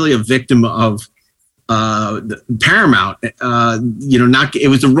was really a victim of Paramount. It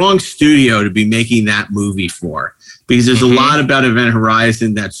was the wrong studio to be making that movie for, because there's a lot about Event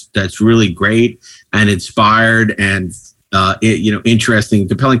Horizon that's really great and inspired and interesting,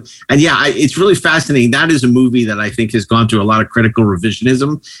 compelling. And it's really fascinating. That is a movie that I think has gone through a lot of critical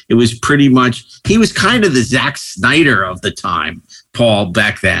revisionism. It was pretty much, he was kind of the Zack Snyder of the time, Paul,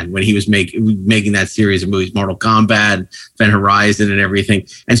 back then, when he was making that series of movies, Mortal Kombat, Event Horizon, and everything.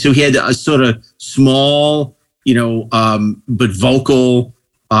 And so he had a sort of small, but vocal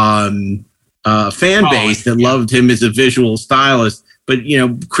fan base that loved him as a visual stylist, but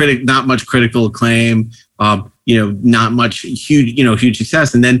not much critical acclaim. Not much huge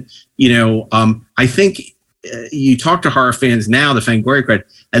success. And then, I think you talk to horror fans now, the Fangoria crowd,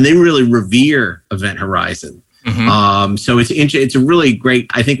 and they really revere Event Horizon. So it's a really great,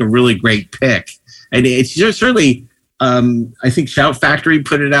 I think, a really great pick. And it's just certainly, I think Shout Factory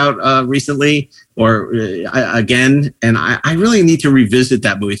put it out recently or again. And I really need to revisit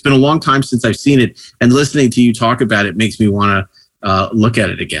that movie. It's been a long time since I've seen it, and listening to you talk about it makes me want to look at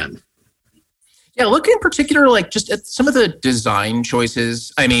it again. Yeah, look in particular, just at some of the design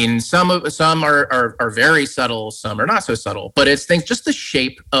choices. I mean, some are very subtle, some are not so subtle. But it's just the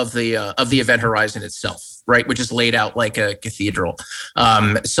shape of the Event Horizon itself, right, which is laid out like a cathedral.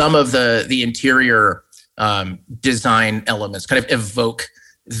 Some of the interior design elements kind of evoke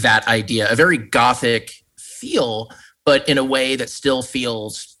that idea, a very Gothic feel, but in a way that still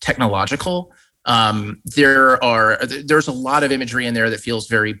feels technological. There's a lot of imagery in there that feels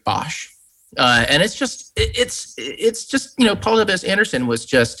very Bosch. And it's just Paul W.S. Anderson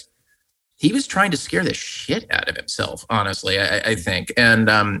he was trying to scare the shit out of himself, honestly, I think.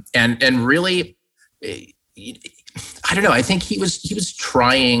 And really, I don't know. I think he was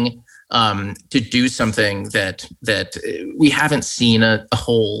trying to do something that we haven't seen a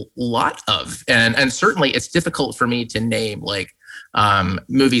whole lot of. And certainly it's difficult for me to name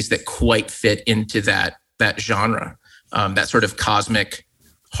movies that quite fit into that genre, that sort of cosmic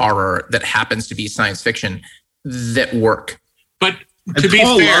horror that happens to be science fiction that work. But to be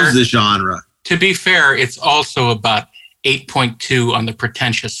Paul fair, loves the genre. To be fair, it's also about 8.2 on the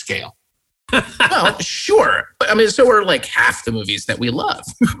pretentious scale. Well, sure. I mean, so are half the movies that we love.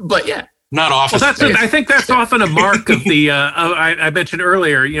 But yeah. Not often. Well, I think that's often a mark of the, I mentioned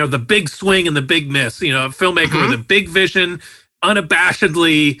earlier, the big swing and the big miss, a filmmaker with a big vision,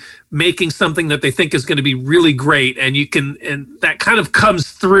 unabashedly making something that they think is going to be really great, and that kind of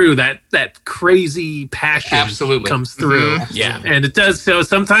comes through, that crazy passion. Absolutely comes through. Yeah, and it does. So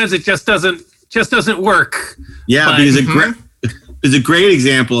sometimes it just doesn't work. Yeah, because a great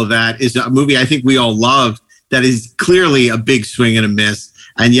example of that is a movie I think we all love that is clearly a big swing and a miss,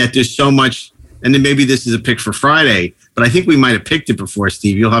 and yet there's so much. And then maybe this is a pick for Friday, but I think we might have picked it before,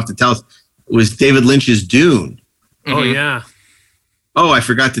 Steve. You'll have to tell us. It was David Lynch's Dune. Oh yeah. Oh, I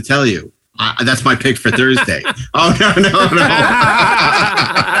forgot to tell you. That's my pick for Thursday. Oh,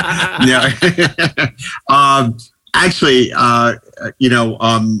 no. Actually,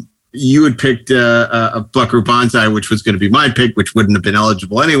 you had picked a Buckaroo Banzai, which was going to be my pick, which wouldn't have been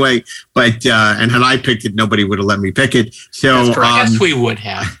eligible anyway. But and had I picked it, nobody would have let me pick it. So yes, we would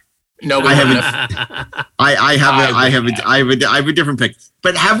have. No, I haven't. I have a different pick.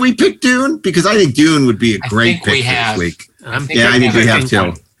 But have we picked Dune? Because I think Dune would be a great pick this week. I think we have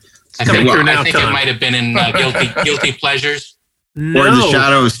too. I think it might have been in Guilty Pleasures. No. Or in the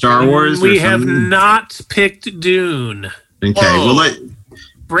Shadow of Star Wars. We have not picked Dune. Okay. Whoa. Well,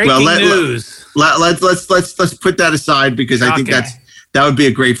 breaking news. Let's put that aside because I think that would be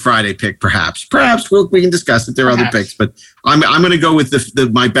a great Friday pick. Perhaps we can discuss it. There are other picks, but I'm going to go with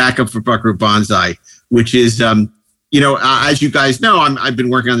my backup for Buckaroo Banzai, which is as you guys know, I've been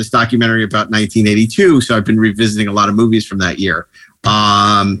working on this documentary about 1982, so I've been revisiting a lot of movies from that year,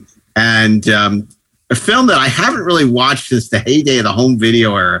 and a film that I haven't really watched since the heyday of the home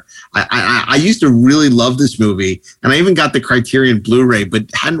video era. I used to really love this movie, and I even got the Criterion Blu-ray, but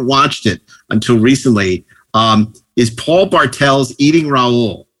hadn't watched it until recently, is Paul Bartel's Eating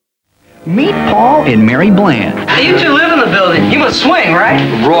Raoul. Meet Paul and Mary Bland. You two live in the building. You must swing, right?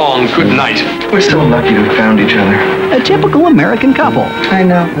 Wrong. Good night. We're so lucky to have found each other. A typical American couple. I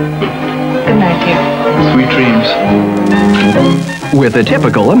know. Good night, dear. Sweet dreams. With a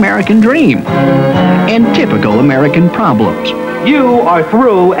typical American dream and typical American problems. You are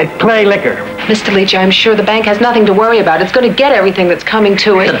through at Clay Liquor. Mr. Leach, I'm sure the bank has nothing to worry about. It's going to get everything that's coming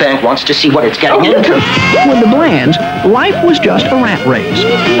to it. The bank wants to see what it's getting into. With the Blands, life was just a rat race.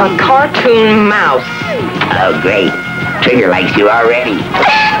 A cartoon mouse. Oh, great. Trigger likes you already.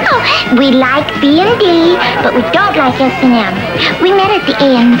 Oh, we like B&D, but we don't like S&M. We met at the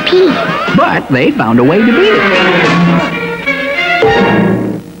A&P. But they found a way to beat it.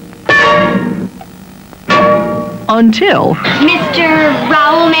 Until... Mr.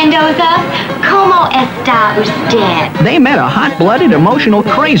 Raul Mendoza, como está usted? They met a hot-blooded, emotional,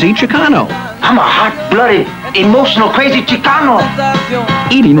 crazy Chicano. I'm a hot-blooded, emotional, crazy Chicano.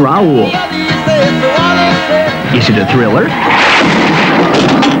 Eating Raoul. Is it a thriller?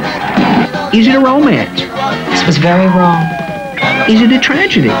 Is it a romance? This was very wrong. Is it a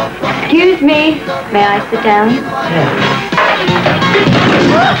tragedy? Excuse me. May I sit down?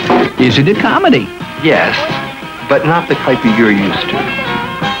 Is it a comedy? Yes, but not the type you're used to.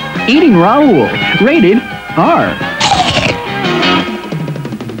 Eating Raoul, rated R.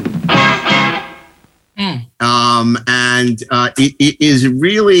 It is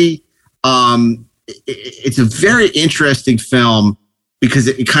really, it's a very interesting film because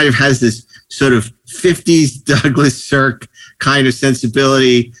it kind of has this sort of 50s Douglas Sirk kind of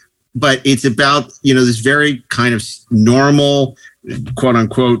sensibility, but it's about, this very kind of normal, quote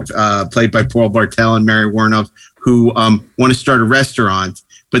unquote, played by Paul Bartel and Mary Warnoff, who want to start a restaurant,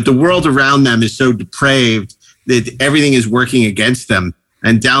 but the world around them is so depraved that everything is working against them.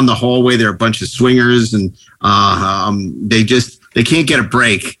 And down the hallway, there are a bunch of swingers, and they can't get a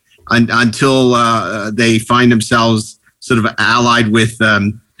break until they find themselves sort of allied with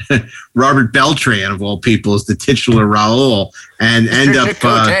Robert Beltran, of all people, as the titular Raoul, and end up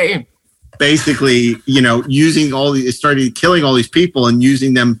basically, using started killing all these people and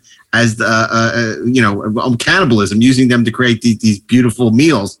using them as cannibalism, using them to create these beautiful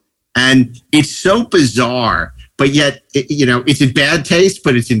meals. And it's so bizarre. But yet, it's in bad taste,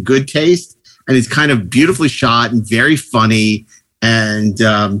 but it's in good taste. And it's kind of beautifully shot and very funny and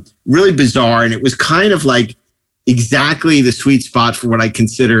really bizarre. And it was kind of like exactly the sweet spot for what I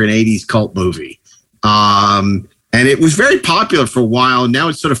consider an 80s cult movie. And it was very popular for a while. Now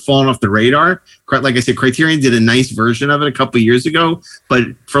it's sort of fallen off the radar. Like I said, Criterion did a nice version of it a couple of years ago. But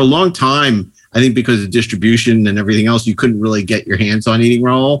for a long time, I think because of distribution and everything else, you couldn't really get your hands on Eating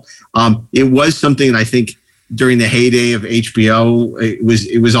Raoul. It was something that I think during the heyday of HBO, it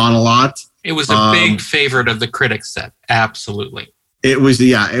was on a lot. It was a big favorite of the critics set. Absolutely. And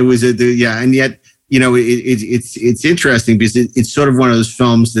yet, it's interesting because it's sort of one of those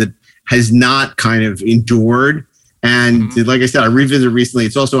films that has not kind of endured. And like I said, I revisited recently.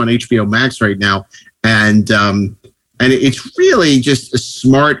 It's also on HBO Max right now. And it's really just a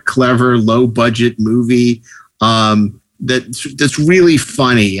smart, clever, low budget movie that's really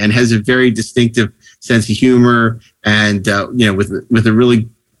funny and has a very distinctive sense of humor, and with a really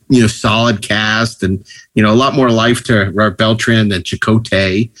solid cast, and a lot more life to Robert Beltran than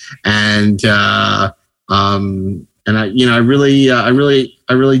Chakotay, and I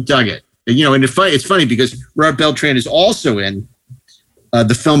really dug it. And it's funny because Robert Beltran is also in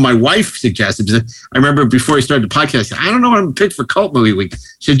the film my wife suggested. I remember before he started the podcast, I said, I don't know what I'm going to pick for Cult Movie Week.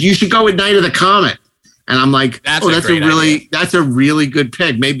 She said, you should go with Night of the Comet. And I'm like, that's a really good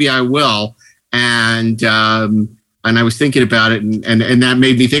pick. Maybe I will. And and I was thinking about it, and that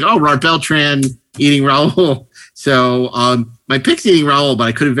made me think, oh, Robert Beltran eating Raoul. So my pick's eating Raoul, but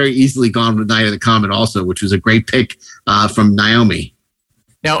I could have very easily gone with Night of the Comet also, which was a great pick from Naomi.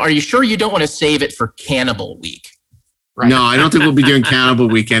 Now, are you sure you don't want to save it for Cannibal Week? Right. No, I don't think we'll be doing Cannibal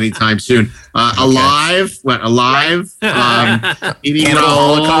Week anytime soon. Alive? Eating Cannibal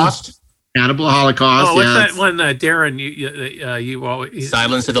Raoul. Holocaust? Cannibal Holocaust. Oh, what's that one, Darren? You always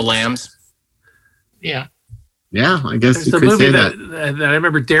Silence of the Lambs. Yeah. Yeah, I guess you the could movie say that I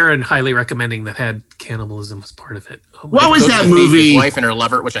remember Darren highly recommending that had cannibalism as part of it. Oh What was that His movie? wife and her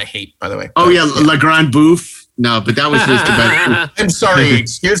lover, which I hate, by the way. Oh, yeah, La Grande Bouffe. No, but that was just about. I'm sorry,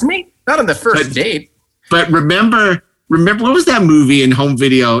 excuse me? Not on the first date. But remember, what was that movie in home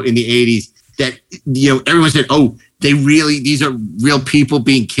video in the 80s that, everyone said, oh, these are real people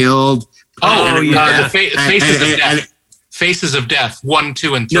being killed. The Faces of Death. Faces of Death, 1,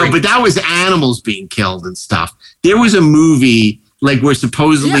 2, and 3. No, but that was animals being killed and stuff. There was a movie where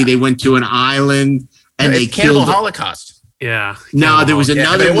supposedly they went to an island and they Cannibal killed. Holocaust. Yeah. No, there was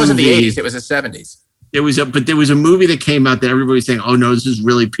another. But it wasn't movie. the 80s; it was the 70s. There was a movie that came out that everybody was saying, "Oh no, this is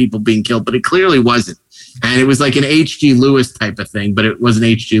really people being killed," but it clearly wasn't. And it was like an H.G. Lewis type of thing, but it wasn't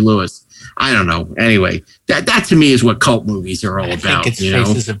H.G. Lewis. I don't know. Anyway, that to me is what cult movies are all I about. think it's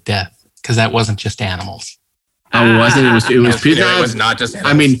Faces of Death, because that wasn't just animals. Oh, wasn't it? It was not just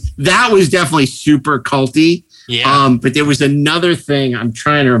animals. I mean, that was definitely super culty. Yeah. But there was another thing. I'm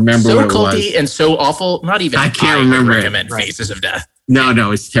trying to remember So what it was. culty and so awful. Not even I can't remember it. recommend Faces of Death.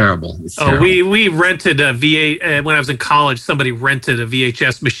 No, it's terrible. It's terrible. We rented a when I was in college. Somebody rented a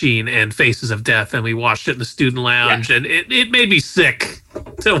VHS machine and Faces of Death, and we watched it in the student lounge, and it made me sick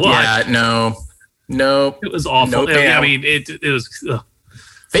to watch. Yeah, no, it was awful. No, I mean, it was.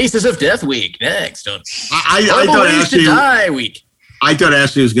 Faces of Death Week next. I thought Ashley to Die Week. I thought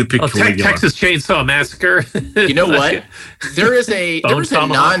Ashley was going to pick Caligula. Texas Chainsaw Massacre. You know what? There was a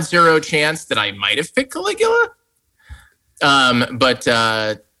non-zero chance that I might have picked Caligula. But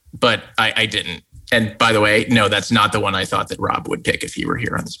I didn't. And by the way, no, that's not the one I thought that Rob would pick if he were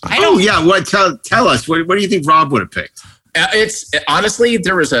here on the spot. Oh yeah, what? Tell us. What do you think Rob would have picked? It's honestly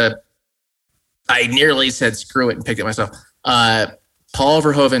I nearly said screw it and picked it myself. Paul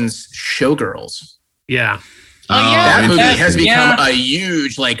Verhoeven's Showgirls. Yeah. That movie has become a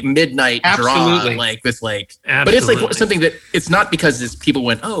huge midnight draw, with but it's something that it's not because people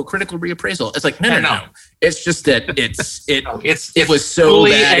went, oh, critical reappraisal. It's like no. It's just that it was so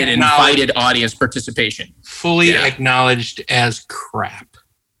bad it invited audience participation. Fully acknowledged as crap.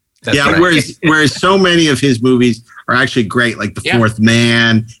 That's right. Whereas so many of his movies are actually great, like The Fourth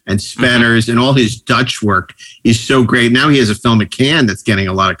Man and Spanners, and all his Dutch work is so great. Now he has a film at Cannes that's getting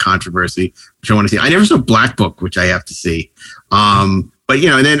a lot of controversy, which I want to see. I never saw Black Book, which I have to see. But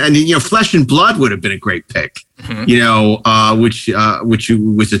and then Flesh and Blood would have been a great pick. Which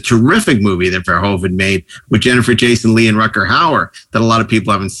was a terrific movie that Verhoeven made with Jennifer Jason Leigh and Rutger Hauer that a lot of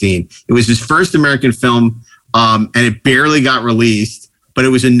people haven't seen. It was his first American film, and it barely got released. But it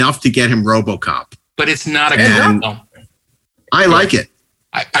was enough to get him RoboCop. But it's not a good film. I like it.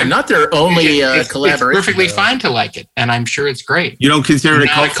 I'm not their only collaboration. It's perfectly fine to like it, and I'm sure it's great. You don't consider it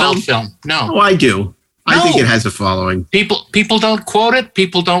a cult film? No. Oh, I do. I think it has a following. People don't quote it.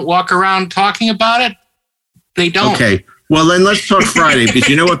 People don't walk around talking about it. They don't. Okay. Well, then let's talk Friday, because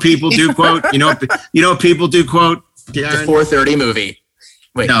you know what people do quote? You know what people do quote? The 4:30 movie.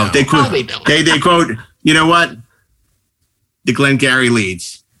 Wait, no, they quote. They quote. You know what? The Glengarry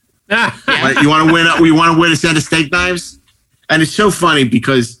Leads. You want to win? We want to win a set of steak knives, and it's so funny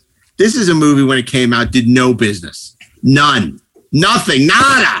because this is a movie when it came out did no business, nothing,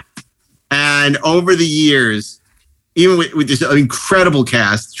 nada, and over the years, even with this incredible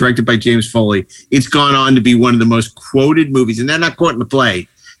cast directed by James Foley, it's gone on to be one of the most quoted movies, and they're not quoting the play;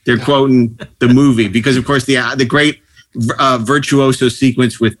 they're quoting the movie because, of course, the great virtuoso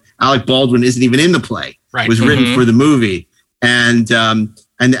sequence with Alec Baldwin isn't even in the play; it was written for the movie. And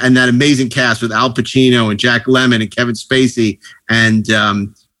that amazing cast with Al Pacino and Jack Lemmon and Kevin Spacey and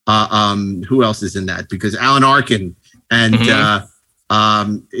who else is in that? Because Alan Arkin and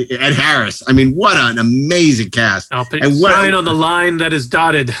Ed Harris. I mean, what an amazing cast! Sign on the line that is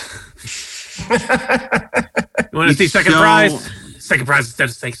dotted. You want to see second prize? Second prize instead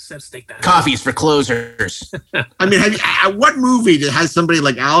of steak knife. Coffees for closers. I mean, what movie that has somebody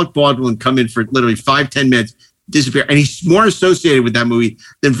like Alec Baldwin come in for literally 5-10 minutes? Disappear, and he's more associated with that movie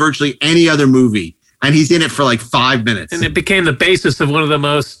than virtually any other movie, and he's in it for 5 minutes. And it became the basis of one of the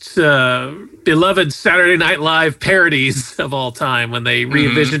most beloved Saturday Night Live parodies of all time when they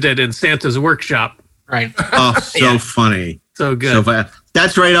revisited it in Santa's Workshop. Right. Oh, so funny. So good.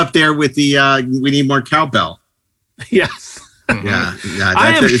 That's right up there with the We Need More Cowbell. Yes. Yeah.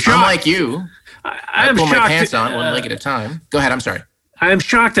 I am shocked. I'm like you. I am pull shocked. my pants on one leg at a time. Go ahead. I'm sorry. I am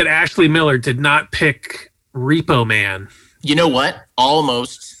shocked that Ashley Miller did not pick Repo Man. You know what?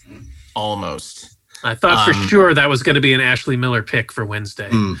 Almost. I thought for sure that was going to be an Ashley Miller pick for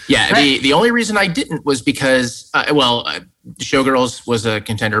Wednesday. Yeah, the only reason I didn't was because, Showgirls was a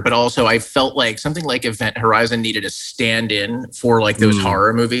contender, but also I felt like something like Event Horizon needed a stand-in for like those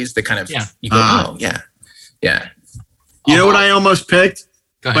horror movies that kind of, you go, oh, yeah. You know what I almost picked?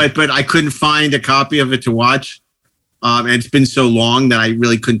 But I couldn't find a copy of it to watch. And it's been so long that I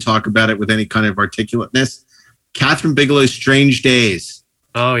really couldn't talk about it with any kind of articulateness. Catherine Bigelow's Strange Days.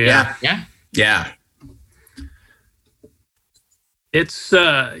 Oh, yeah. Yeah. It's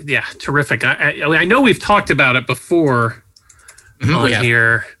terrific. I know we've talked about it before on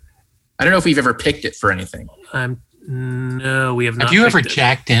here. I don't know if we've ever picked it for anything. No, we have not. Have you ever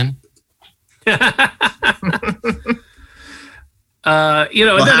jacked in? Have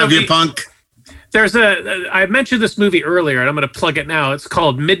you, punk? There's I mentioned this movie earlier, and I'm going to plug it now. It's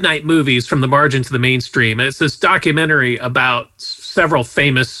called Midnight Movies: From the Margin to the Mainstream. And it's this documentary about several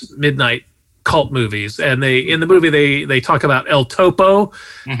famous midnight cult movies, and in the movie they talk about El Topo,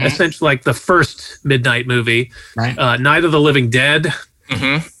 essentially like the first midnight movie, right? Night of the Living Dead,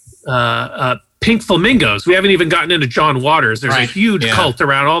 Pink Flamingos. We haven't even gotten into John Waters. There's a huge cult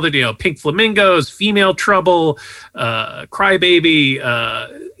around all the Pink Flamingos, Female Trouble, Crybaby,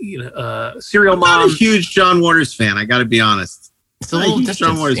 Serial Mom. I'm not a huge John Waters fan. I got to be honest. It's a little huge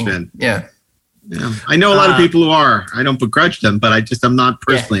John Waters fan. Yeah. I know a lot of people who are. I don't begrudge them, but I'm not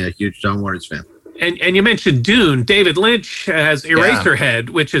personally a huge John Waters fan. And you mentioned Dune. David Lynch has Eraserhead,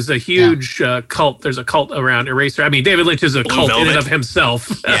 which is a huge cult. There's a cult around Eraser. I mean, David Lynch is a cult in and of himself.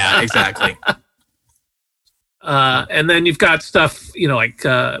 Yeah, exactly. And then you've got stuff, like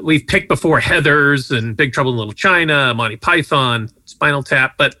we've picked before, Heathers and Big Trouble in Little China, Monty Python, Spinal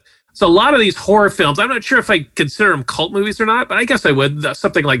Tap. But so a lot of these horror films, I'm not sure if I consider them cult movies or not, but I guess I would.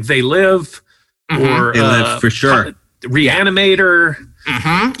 Something like They Live or They Live, for sure. Reanimator.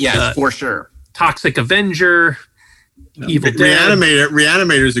 Yes, for sure. Toxic Avenger. Evil Dead.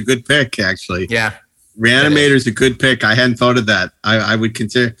 Reanimator is a good pick, actually. Yeah. Reanimator is a good pick. I hadn't thought of that. I would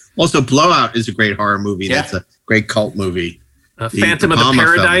consider. Also, Blowout is a great horror movie. Yeah. That's a great cult movie. Phantom of the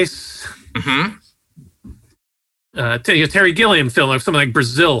Paradise. Terry Gilliam film, like something like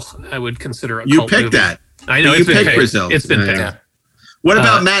Brazil, I would consider a cult movie. You picked that. I know. You picked Brazil. It's been picked. Yeah. What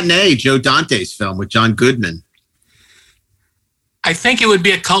about Matinee, Joe Dante's film with John Goodman? I think it would be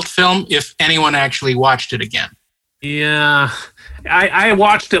a cult film if anyone actually watched it again. Yeah, I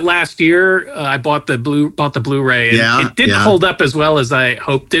watched it last year. I bought the Blu-ray. And it didn't hold up as well as I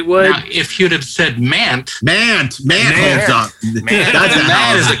hoped it would. Now, if you'd have said Mant holds up.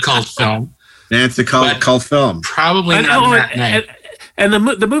 That is a cult film. It's a cult film. Probably not Matinee. And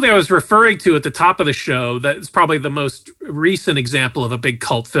the movie I was referring to at the top of the show, that's probably the most recent example of a big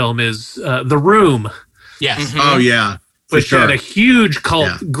cult film, is The Room. Yes. Oh, yeah. Which had a huge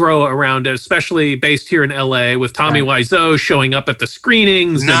cult grow around it, especially based here in LA with Tommy Wiseau showing up at the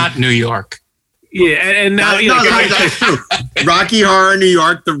screenings. Not New York. Yeah, and now that's true. Rocky Horror, New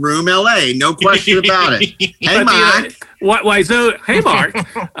York, The Room, LA, no question about it. Hey, Mark. Wiseau, hey, Mark.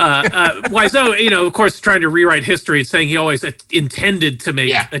 Wiseau, of course, trying to rewrite history and saying he always intended to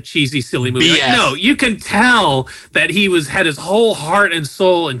make a cheesy, silly movie. Like, no, you can tell that he had his whole heart and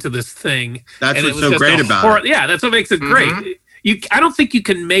soul into this thing. That's what's so great about it. Yeah, that's what makes it great. I don't think you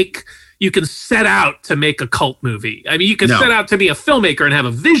can set out to make a cult movie. I mean, you can set out to be a filmmaker and have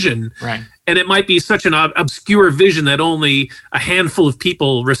a vision. Right. And it might be such an obscure vision that only a handful of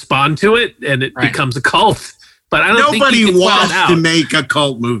people respond to it and it becomes a cult. But I don't think nobody wants to make a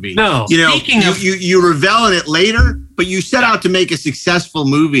cult movie. No. You revel in it later, but you set out to make a successful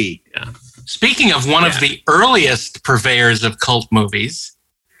movie. Yeah. Speaking of one of the earliest purveyors of cult movies,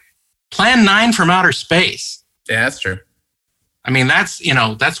 Plan 9 from Outer Space. Yeah, that's true. I mean, that's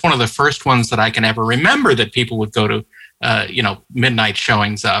one of the first ones that I can ever remember that people would go to, midnight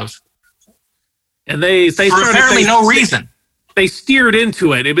showings of. And they for apparently no reason. They steered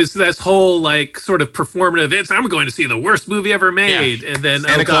into it. It was this whole sort of performative. I'm going to see the worst movie ever made, and then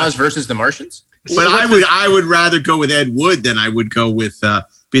Santa Claus versus the Martians. But I would rather go with Ed Wood than I would go with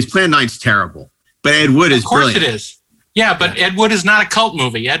because Plan 9's terrible. But Ed Wood is brilliant. Of course it is. Yeah, but Ed Wood is not a cult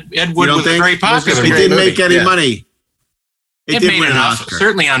movie. Ed Wood was very popular. It didn't make any money. It made enough,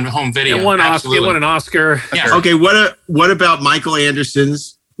 certainly on home video. It won an Oscar. Yeah. Okay, what about Michael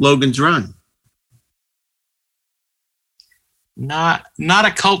Anderson's Logan's Run? Not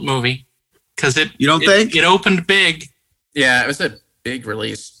a cult movie because you don't think it opened big. Yeah, it was a big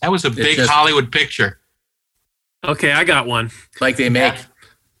release. That was a big Hollywood picture. Okay, I got one. Like they make.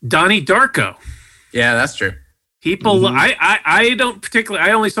 Donnie Darko. Yeah, that's true. People, I don't particularly.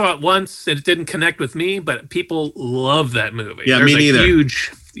 I only saw it once, and it didn't connect with me. But people love that movie. Yeah, There's me neither.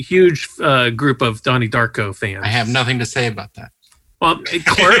 Huge group of Donnie Darko fans. I have nothing to say about that. Well,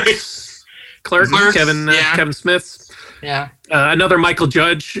 Clerks, Kevin Smith. Yeah. Another Mike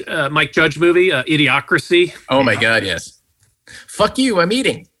Judge movie, Idiocracy. Oh my God, yes. Fuck you, I'm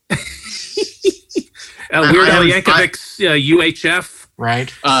eating. Weird Al Yankovic's UHF.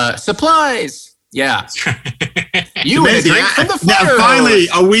 Right. Supplies. Yeah. You and a drink from the fire Now, finally,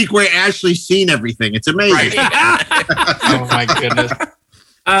 hose. a week where Ashley's seen everything. It's amazing. Oh my goodness.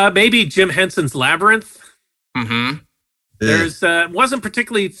 Maybe Jim Henson's Labyrinth. Mm-hmm. There's wasn't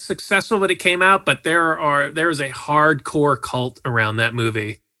particularly successful when it came out, but there's a hardcore cult around that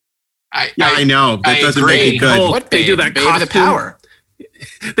movie. I know. That doesn't make it good. They do that costume. Power.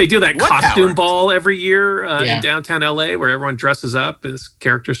 They do that What costume power? ball every year in downtown LA, where everyone dresses up as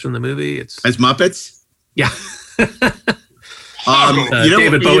characters from the movie. It's as Muppets. Yeah. David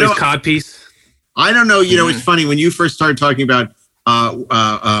David Bowie's codpiece. I don't know. It's funny when you first started talking about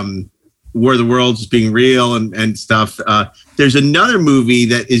War of the Worlds being real and stuff. There's another movie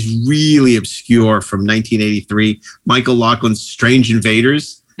that is really obscure from 1983. Michael Laughlin's Strange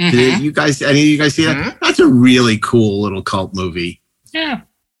Invaders. Mm-hmm. Did any of you guys see that? That's a really cool little cult movie. Yeah.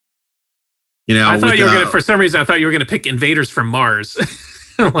 I thought you were gonna. For some reason, I thought you were gonna pick Invaders from Mars.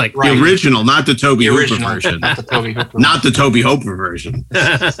 Like the original, not the Toby Hooper version. Not the Toby Hooper. Not the Toby Hooper version.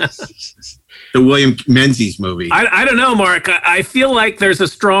 The William Menzies movie. I don't know, Mark. I feel like there's a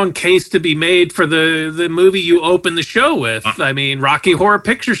strong case to be made for the movie you open the show with. I mean, Rocky Horror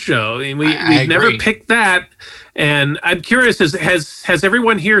Picture Show. I mean, we've never picked that. And I'm curious, has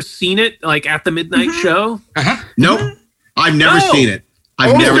everyone here seen it, like at the midnight show? Nope. I've never seen it.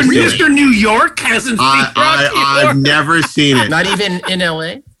 I've never seen it. Mr. New York hasn't seen Rocky Horror. I've never seen it. Not even in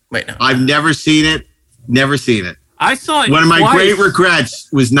LA? Wait, no. I've never seen it. Never seen it. I saw it One of my twice. great regrets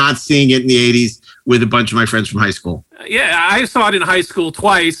was not seeing it in the 80s with a bunch of my friends from high school. Yeah, I saw it in high school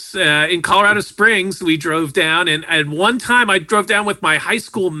twice. In Colorado Springs, we drove down. And one time I drove down with my high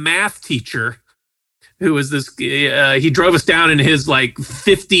school math teacher, who was this, he drove us down in his like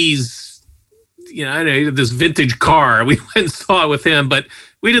 50s, I don't know, this vintage car. We went and saw it with him, but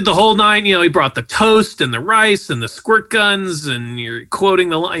we did the whole nine. He brought the toast and the rice and the squirt guns, and you're quoting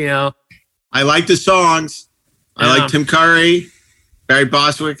the line. I like the songs. I like Tim Curry, Barry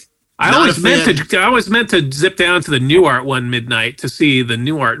Bostwick. I always meant to zip down to the New Art one midnight to see the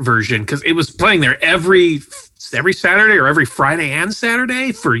New Art version, because it was playing there every Saturday or every Friday and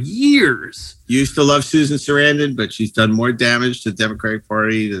Saturday for years. Used to love Susan Sarandon, but she's done more damage to the Democratic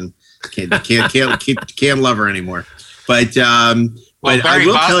Party than can't love her anymore. But but I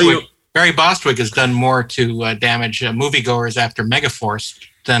will tell you, Barry Bostwick has done more to damage moviegoers after Megaforce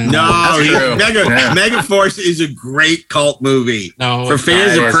than Megaforce is a great cult movie. No, for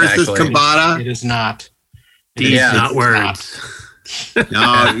fans of Princess Kambata, it is not. These not words.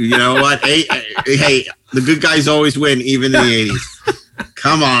 No, you know what? Hey, the good guys always win, even in the 80s.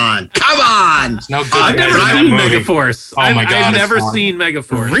 Come on. It's no good. I've never seen Megaforce. Oh my God, I've never it's seen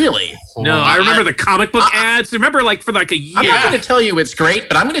Megaforce. Really? No, I remember the comic book ads. Remember, like for like a year. I'm not going to tell you it's great,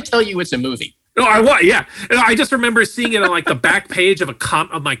 but I'm going to tell you it's a movie. No, I just remember seeing it on like the back page of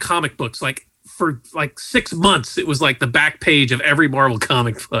of my comic books. Like for like 6 months, it was like the back page of every Marvel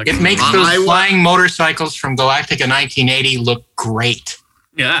comic book. It makes those flying motorcycles from Galactica 1980 look great.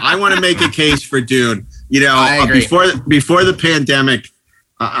 Yeah, I want to make a case for Dune. Before the pandemic,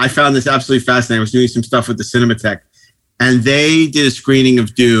 I found this absolutely fascinating. I was doing some stuff with the Cinematheque, and they did a screening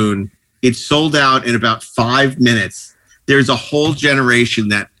of Dune. It sold out in about 5 minutes. There's a whole generation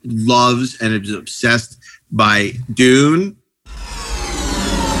that loves and is obsessed by Dune.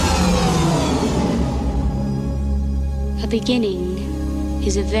 A beginning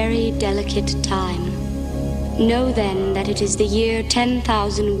is a very delicate time. Know then that it is the year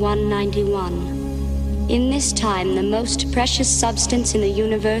 10,191. In this time, the most precious substance in the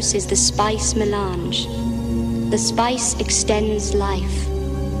universe is the spice melange. The spice extends life.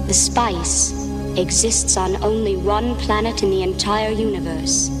 The spice exists on only one planet in the entire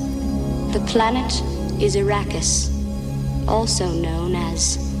universe. The planet is Arrakis, also known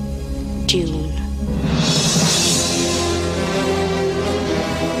as Dune.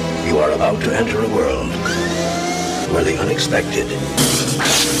 You are about to enter a world where the unexpected,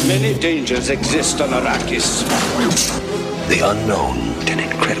 many dangers exist on Arrakis. The unknown, an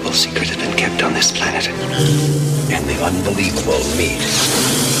incredible secret has been kept on this planet, and the unbelievable meet.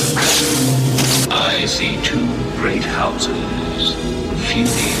 I see two great houses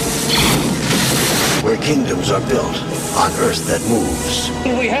feuding. where kingdoms are built on earth that moves.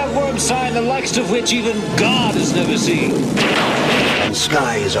 We have one sign the likes of which even God has never seen. And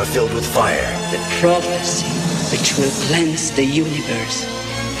skies are filled with fire. The prophecy which will cleanse the universe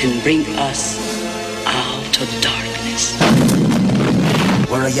and bring us out of darkness.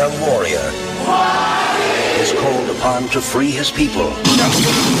 Where a young warrior is called upon to free his people.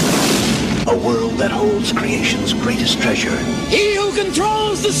 A world that holds creation's greatest treasure. He who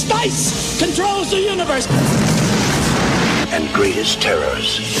controls the spice controls the universe. And greatest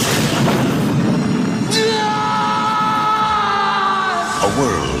terrors. A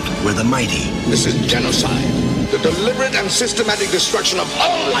world where the mighty. This is genocide. The deliberate and systematic destruction of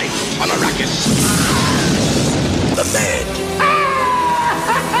all life on Arrakis. The mad.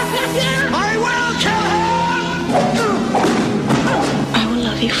 I will kill him! I will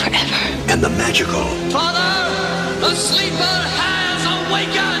love you forever. And the magical. Father, the sleeper has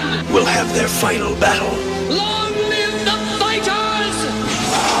awakened! Will have their final battle. Long live the fighters!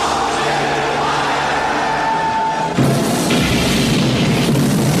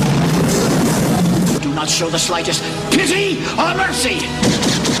 Do not show the slightest pity or mercy!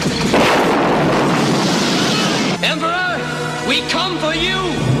 Emperor, we come for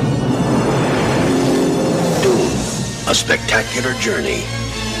you! Dune, a spectacular journey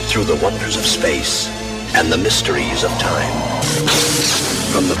through the wonders of space and the mysteries of time.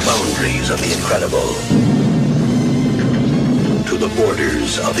 From the boundaries of the incredible to the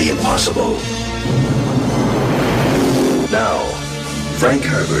borders of the impossible. Now, Frank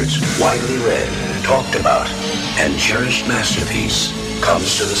Herbert's widely read, talked about, and cherished masterpiece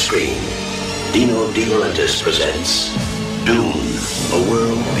comes to the screen. Dino De Laurentiis presents Dune, a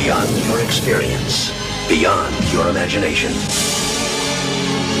world beyond your experience, beyond your imagination.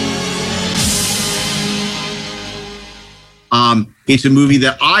 It's a movie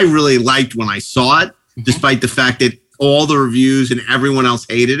that I really liked when I saw it, despite the fact that all the reviews and everyone else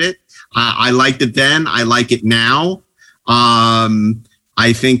hated it. I liked it then. I like it now.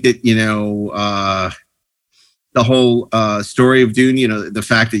 I think that, the whole story of Dune, the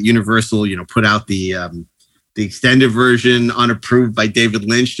fact that Universal, put out the extended version unapproved by David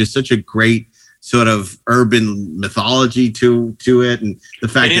Lynch, just such a great sort of urban mythology to it. And the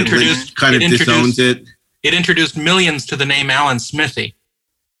fact that Lynch kind of disowns it. It introduced millions to the name Alan Smithy.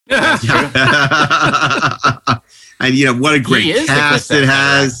 And what a great cast it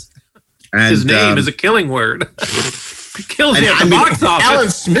has. And his name is a killing word. He kills me at the box office. Alan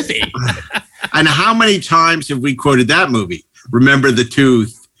Smithy. And how many times have we quoted that movie? Remember the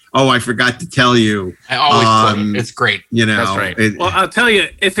Tooth. Oh, I forgot to tell you. I always quote it. It's great. That's right. Well, I'll tell you,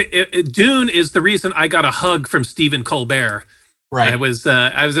 if Dune is the reason I got a hug from Stephen Colbert. Right. I was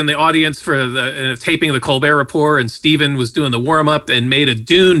in the audience for the taping of the Colbert Report, and Stephen was doing the warm up and made a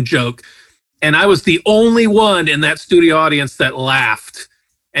Dune joke, and I was the only one in that studio audience that laughed.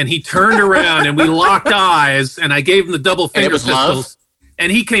 And he turned around and we locked eyes, and I gave him the double finger pistols,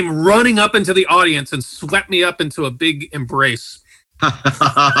 and he came running up into the audience and swept me up into a big embrace. A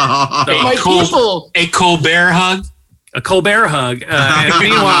Colbert hug. A Colbert hug. And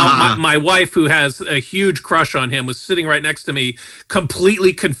meanwhile, my wife, who has a huge crush on him, was sitting right next to me,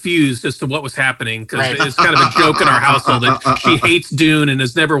 completely confused as to what was happening, because it's kind of a joke in our household that she hates Dune and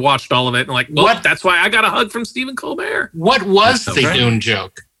has never watched all of it. And that's why I got a hug from Stephen Colbert. What was the Dune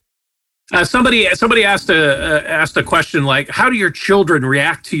joke? Somebody asked a question like, how do your children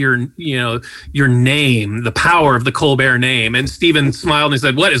react to your name, the power of the Colbert name? And Stephen smiled and he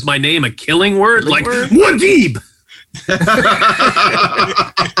said, what, is my name a killing word? Muad'Dib! And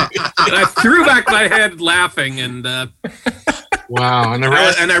I threw back my head laughing, and wow! And the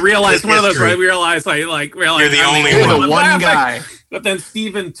rest, I realized one of those. I realized you're the only one guy. But then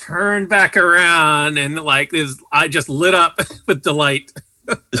Stephen turned back around, and I just lit up with delight.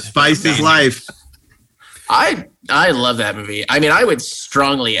 The spice is life. I love that movie. I mean, I would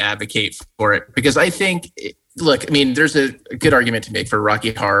strongly advocate for it because I think. There's a good argument to make for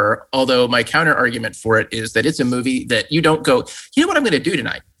Rocky Horror, although my counter argument for it is that it's a movie that you don't go, you know what I'm going to do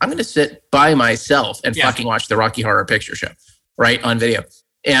tonight? I'm going to sit by myself and fucking watch the Rocky Horror Picture Show, right, on video.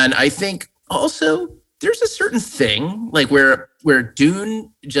 And I think also there's a certain thing where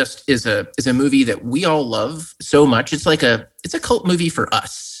Dune just is a movie that we all love so much. It's a cult movie for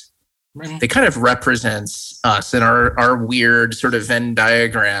us. It kind of represents us and our weird sort of Venn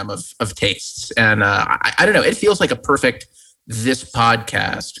diagram of tastes. And I don't know, it feels like a perfect This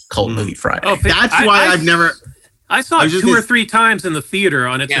Podcast cult movie Friday. Oh, that's why I've never I saw it 2 or 3 times in the theater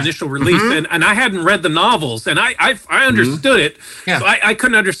on its initial release, and I hadn't read the novels, and I understood it. Yeah. So I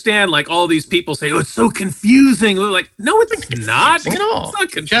couldn't understand like all these people say, "Oh, it's so confusing." Like, no, it's not at all. It's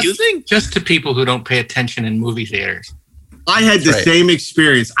not confusing. Just to people who don't pay attention in movie theaters. I had the same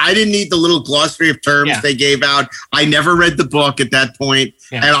experience. I didn't need the little glossary of terms they gave out. I never read the book at that point,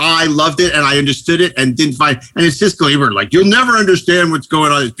 and I loved it, and I understood it, and didn't find. And it's Siskel Ebert, like, you'll never understand what's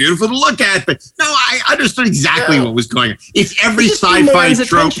going on. It's beautiful to look at, but no, I understood exactly what was going on. It's every sci-fi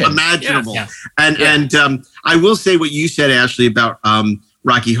trope imaginable, and I will say what you said, Ashley, about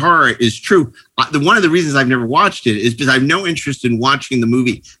Rocky Horror is true. One of the reasons I've never watched it is because I have no interest in watching the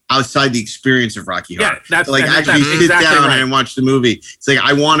movie outside the experience of Rocky Horror. That's actually sit down and watch the movie. It's like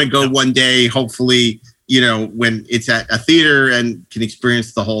I want to go one day, hopefully, when it's at a theater and can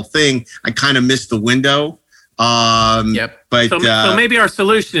experience the whole thing. I kind of missed the window. But so maybe our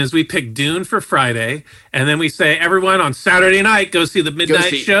solution is we pick Dune for Friday, and then we say everyone on Saturday night go see the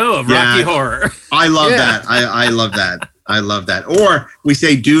midnight show of Rocky Horror. I love that. I love that. I love that. Or we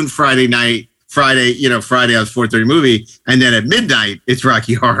say Dune Friday night, Friday on 4:30 movie, and then at midnight it's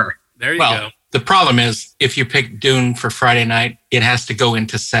Rocky Horror. There you go. The problem is if you pick Dune for Friday night, it has to go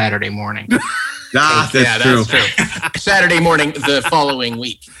into Saturday morning. That's true. Saturday morning the following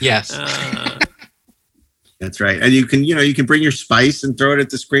week. Yes. That's right. And you can bring your spice and throw it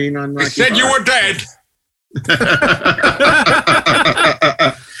at the screen on Rocky Horror. You were dead.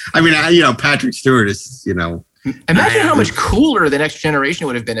 I mean, Patrick Stewart is, Imagine how much cooler the Next Generation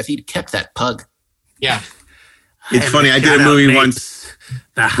would have been if he'd kept that pug. Yeah. It's funny. I did a movie once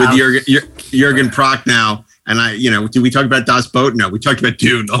with Jürgen Prochnow, and did we talk about Das Boot? No, we talked about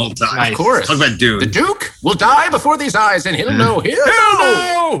Dune the whole time. Of course. Talk about Dune. The Duke will die before these eyes, and he'll know. He'll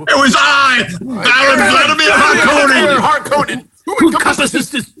know. It was I, Baron Vladimir Harkonnen. Who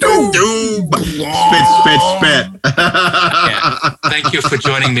encompasses this doom? Spit. Thank you for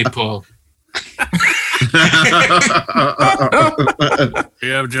joining me, Paul. We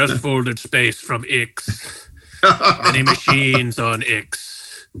have just folded space from Ix. Many machines on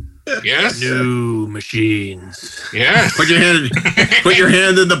Ix. Yes. New machines. Yes. Put your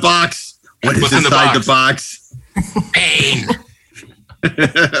hand in the box. What is inside the box? Pain.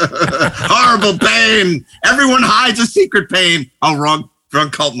 Horrible pain. Everyone hides a secret pain. Oh, wrong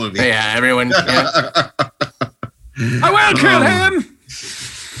cult movie. Yeah, everyone. Yeah. I will kill him.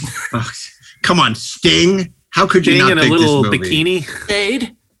 Come on, Sting. How could you not in a pick little this movie? bikini?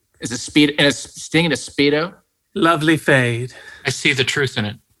 Fade is a Sting in a Speedo. Lovely fade. I see the truth in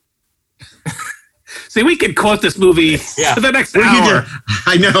it. See, we could quote this movie for the next hour.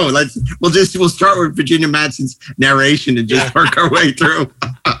 I know. We'll start with Virginia Madsen's narration and just work our way through.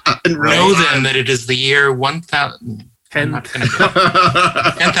 Know then that it is the year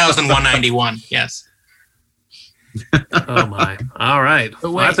 10,191. Yes. Oh my! All right,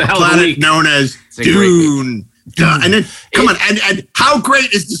 well, that's a hell of a week. Known as Dune. And then come on, and how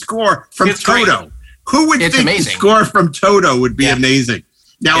great is the score from Toto? Great. Who would think the score from Toto would be amazing?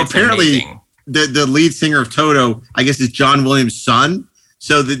 Now apparently the lead singer of Toto, I guess, is John Williams' son.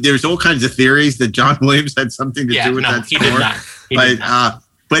 So there's all kinds of theories that John Williams had something to do with that score. He did not.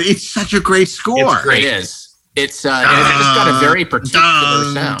 But it's such a great score. It's great. It is. It's just got a very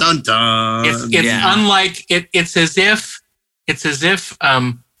particular sound. It's unlike it. It's as if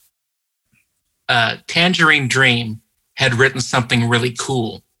Tangerine Dream had written something really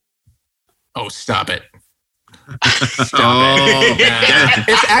cool. Oh, stop it! Stop it!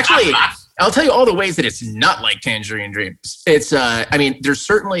 It's actually. I'll tell you all the ways that it's not like Tangerine Dream. It's. There's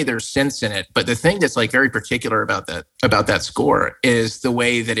synths in it, but the thing that's like very particular about that score is the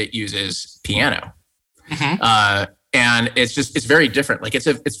way that it uses piano. Mm-hmm. And it's very different. Like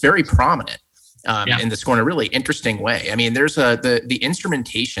it's very prominent in the score in a really interesting way. I mean, there's the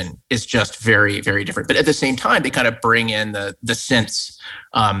instrumentation is just very, very different, but at the same time, they kind of bring in the synths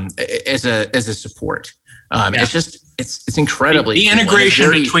as a support. It's incredibly the integration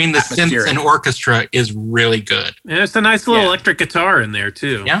between the synths and orchestra is really good. And it's a nice little electric guitar in there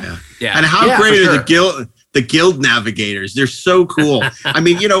too. Yeah. And how great are the guild navigators? They're so cool. I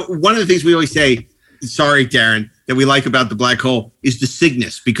mean, one of the things we always say, sorry, Darren, that we like about the black hole is the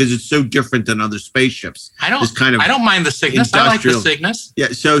Cygnus, because it's so different than other spaceships. I don't mind the Cygnus. I like the Cygnus. Yeah,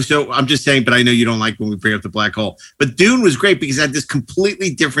 so I'm just saying, but I know you don't like when we bring up the black hole. But Dune was great because it had this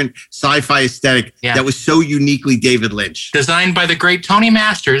completely different sci-fi aesthetic that was so uniquely David Lynch. Designed by the great Tony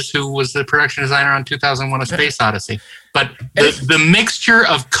Masters, who was the production designer on 2001: A Space Odyssey. But the mixture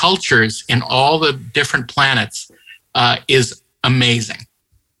of cultures in all the different planets is amazing.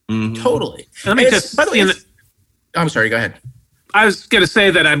 Mm-hmm. Totally. Let me just, by the way, I'm sorry, go ahead. I was going to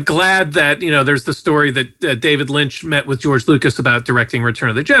say that I'm glad that, there's the story that David Lynch met with George Lucas about directing Return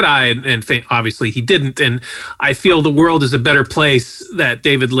of the Jedi, and obviously he didn't. And I feel the world is a better place that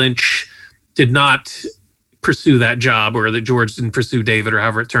David Lynch did not pursue that job, or that George didn't pursue David, or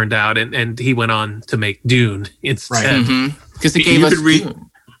however it turned out. And he went on to make Dune instead. Right. Because he gave us Dune.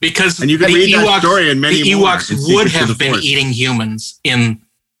 Because and you can read that story and many the more. Ewoks would have been eating humans in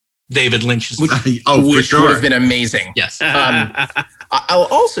David Lynch's which sure. would have been amazing. Yes. I'll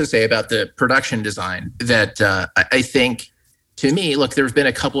also say about the production design that I think, to me, look, there's been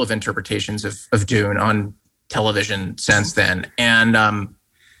a couple of interpretations of Dune on television since then, and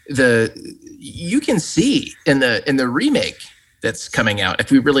you can see in the remake that's coming out,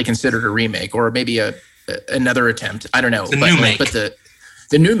 if we really consider it a remake or maybe another attempt, I don't know, but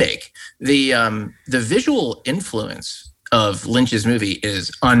the new make, the visual influence of Lynch's movie is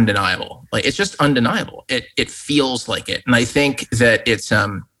undeniable. Like, it's just undeniable. It feels like it, and I think that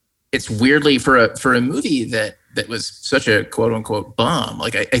it's weirdly for a movie that was such a quote unquote bomb.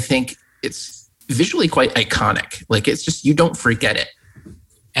 Like, I think it's visually quite iconic. Like, it's just, you don't forget it.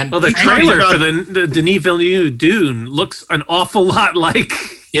 And the trailer for the Denis Villeneuve Dune looks an awful lot like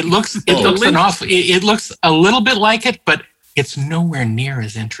it looks it looks a little bit like it, but it's nowhere near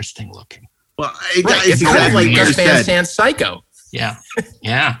as interesting looking. Well, it's kind of like Gus Van Sant's Psycho. Yeah.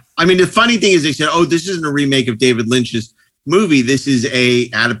 Yeah. I mean, the funny thing is they said, this isn't a remake of David Lynch's movie. This is a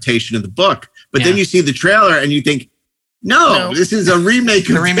adaptation of the book. But then you see the trailer and you think, no, this is a remake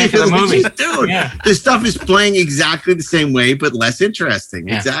of the movie. Dude, this stuff is playing exactly the same way, but less interesting.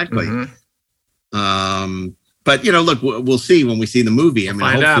 Yeah. Exactly. Mm-hmm. But, look, we'll see when we see the movie. I mean,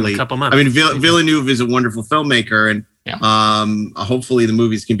 hopefully, in a couple months. I mean, Villeneuve is a wonderful filmmaker, and hopefully the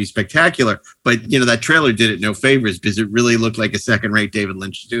movies can be spectacular. But, that trailer did it no favors because it really looked like a second-rate David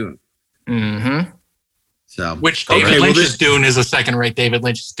Lynch Dune. Mm-hmm. So, which David Lynch's Dune is a second-rate David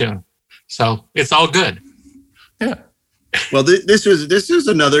Lynch's Dune. So it's all good. Yeah. Well, this was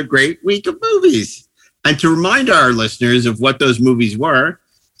another great week of movies. And to remind our listeners of what those movies were,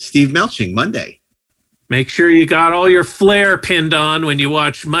 Steve Melching, Monday. Make sure you got all your flair pinned on when you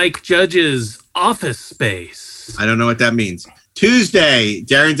watch Mike Judge's Office Space. I don't know what that means. Tuesday,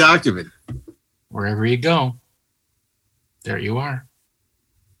 Darren Doctorman. Wherever you go, there you are.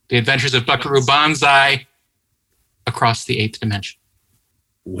 The Adventures of Buckaroo Banzai, Across the Eighth Dimension.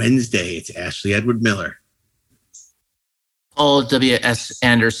 Wednesday, it's Ashley Edward Miller. Paul W.S.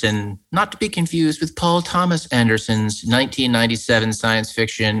 Anderson, not to be confused with Paul Thomas Anderson's 1997 science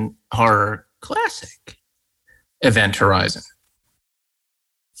fiction horror classic, Event Horizon.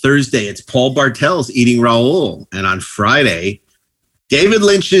 Thursday, it's Paul Bartel's Eating Raoul. And on Friday, David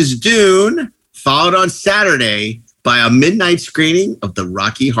Lynch's Dune, followed on Saturday by a midnight screening of the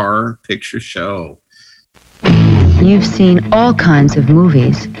Rocky Horror Picture Show. You've seen all kinds of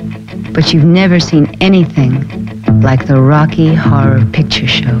movies, but you've never seen anything like the Rocky Horror Picture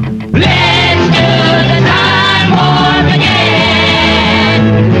Show. Let's do the time warp again.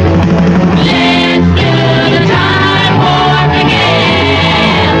 Let's do the time warp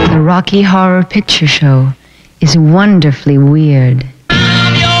again. The Rocky Horror Picture Show is wonderfully weird.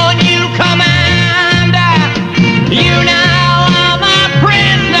 I'm your new commander. You now are my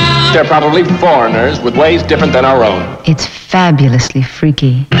prisoner. They're probably foreigners with ways different than our own. It's fabulously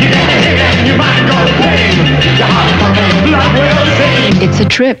freaky. It's a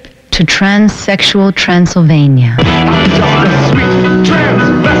trip to transsexual Transylvania.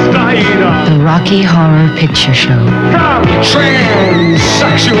 The Rocky Horror Picture Show. From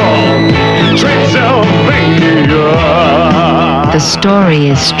transsexual Transylvania. The story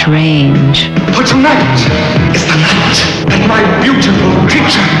is strange. For tonight is the night that my beautiful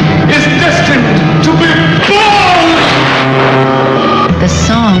creature is destined to be born. The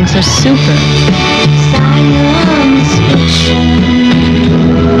songs are super.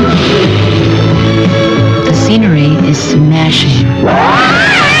 The scenery is smashing.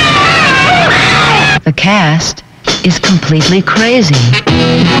 The cast is completely crazy.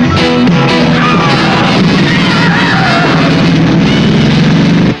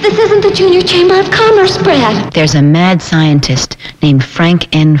 This isn't the Junior Chamber of Commerce, Brad. There's a mad scientist named Frank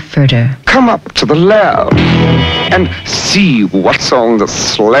N. Furter. Come up to the lab and see what's on the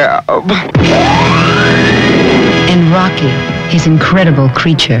slab. And Rocky, his incredible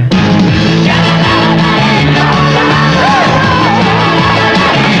creature.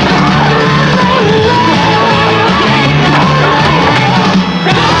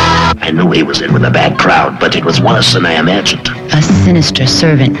 I knew he was in with a bad crowd, but it was worse than I imagined. A sinister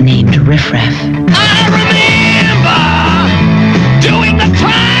servant named Riff Raff. I remember doing the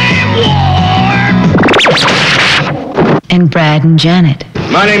time warp. And Brad and Janet.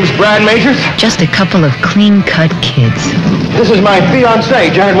 My name's Brad Majors. Just a couple of clean-cut kids. This is my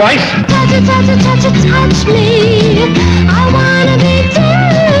fiancée, Janet Weiss. Touch it, touch it, touch it, touch me. I wanna be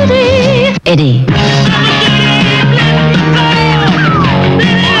dirty. Eddie.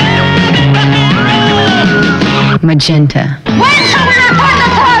 Magenta. When shall we report to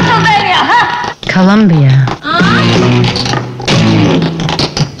Pennsylvania, huh? Columbia.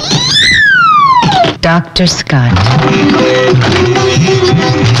 Dr. Scott.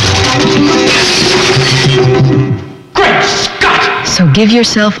 Great Scott! So give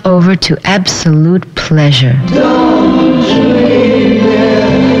yourself over to absolute pleasure.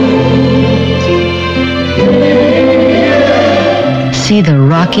 See the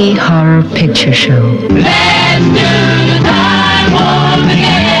Rocky Horror Picture Show. Let's do the time warp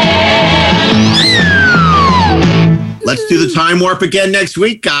again. Let's do the time warp again next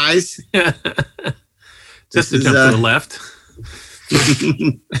week, guys. Just a jump to the left.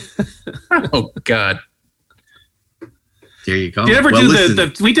 Oh, God. There you go. Do you ever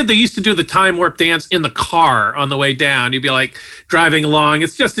they used to do the time warp dance in the car on the way down. You'd be like driving along.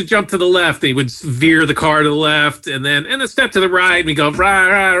 It's just a jump to the left. They would veer the car to the left and a step to the right. And we go,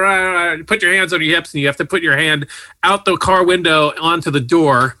 right. Put your hands on your hips and you have to put your hand out the car window onto the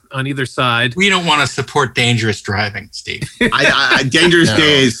door on either side. We don't want to support dangerous driving, Steve. Dangerous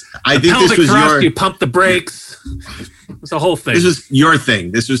days. I think this was you pump the brakes. It's a whole thing. This was your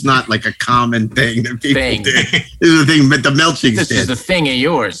thing. This was not like a common thing that people did. This is the thing that the Melchings did. This is a thing of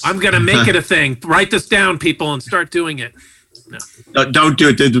yours. I'm going to make it a thing. Write this down, people, and start doing it. No, don't do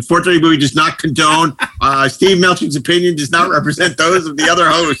it. The 430 movie does not condone. Steve Melching's opinion does not represent those of the other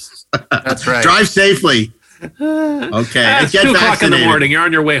hosts. That's right. Drive safely. Okay. It's 2 o'clock in the morning. You're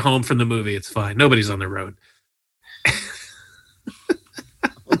on your way home from the movie. It's fine. Nobody's on the road.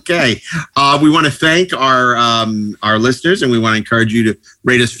 Okay. We want to thank our listeners, and we want to encourage you to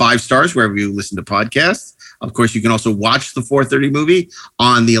rate us 5 stars wherever you listen to podcasts. Of course, you can also watch the 430 movie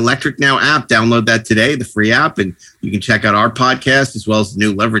on the Electric Now app. Download that today, the free app, and you can check out our podcast as well as the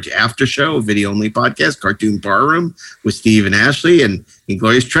new Leverage After Show, a video-only podcast, Cartoon Barroom with Steve and Ashley, and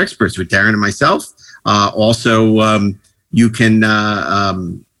Inglorious Trexperts with Darren and myself. You can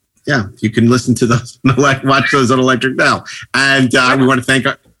you can listen to those, watch those on Electric Now. And we want to thank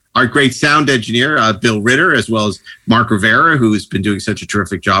our great sound engineer, Bill Ritter, as well as Mark Rivera, who's been doing such a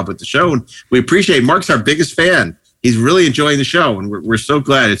terrific job with the show. And we appreciate Mark's our biggest fan. He's really enjoying the show, and we're so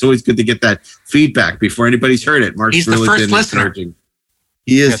glad. It's always good to get that feedback before anybody's heard it. Mark's really been encouraging.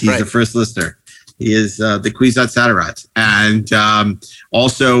 He is. He's the first listener. He is the Kwisatz Haderach. And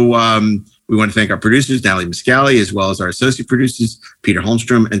also, we want to thank our producers, Natalie Miscali, as well as our associate producers, Peter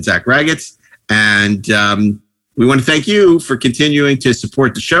Holmstrom and Zach Ragetz. And we want to thank you for continuing to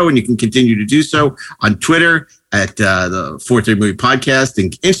support the show, and you can continue to do so on Twitter at the 430 Movie Podcast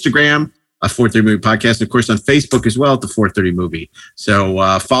and Instagram, 430 Movie Podcast, and of course on Facebook as well at the 430 Movie.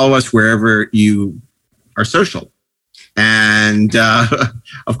 So follow us wherever you are social. And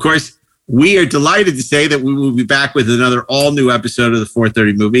of course, we are delighted to say that we will be back with another all-new episode of the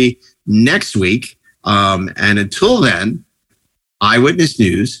 430 Movie next week. And until then, Eyewitness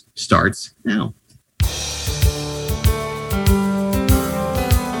News starts now.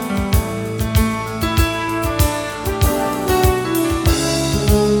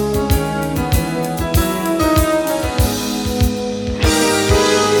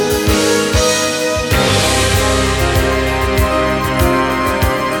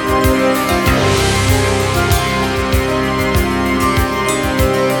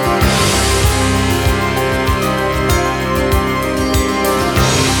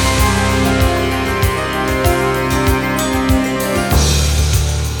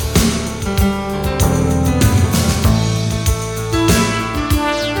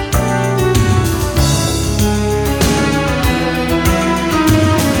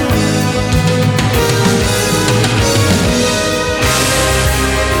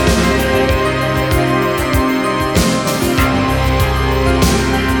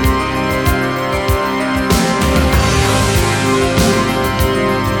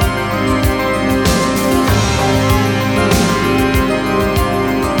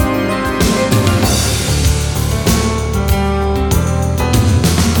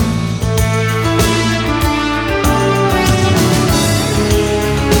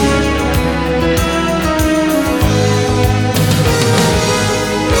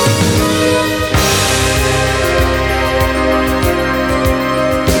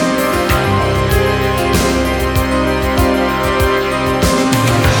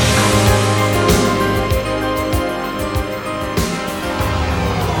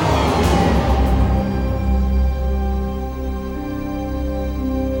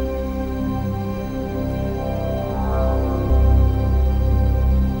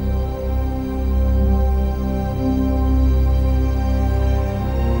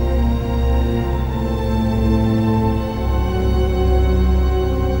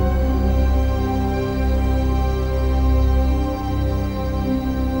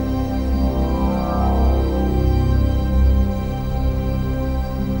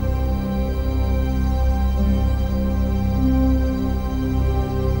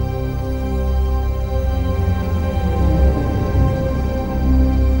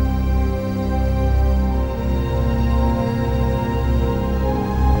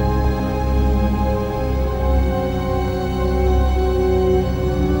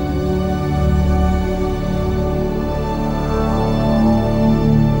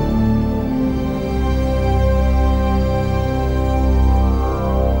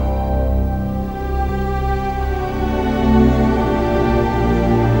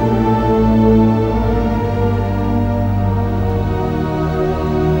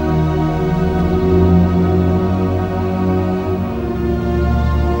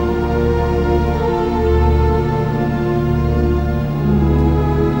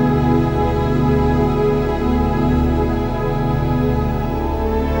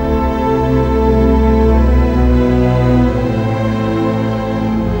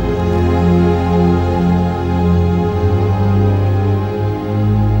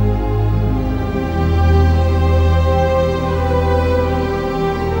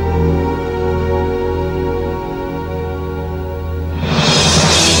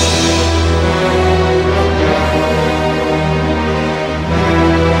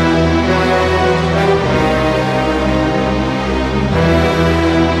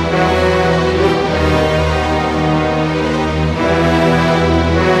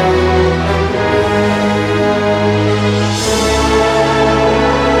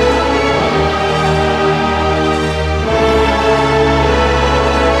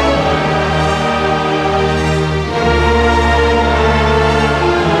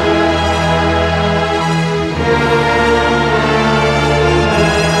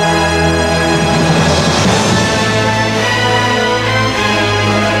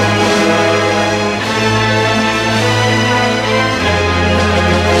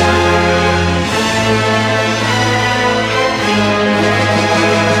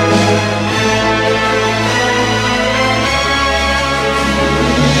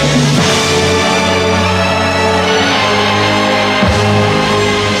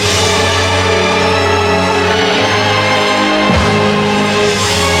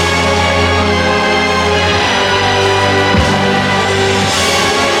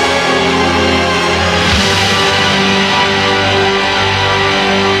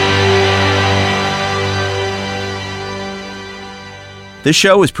 This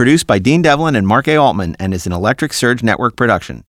show was produced by Dean Devlin and Mark A. Altman and is an Electric Surge Network production.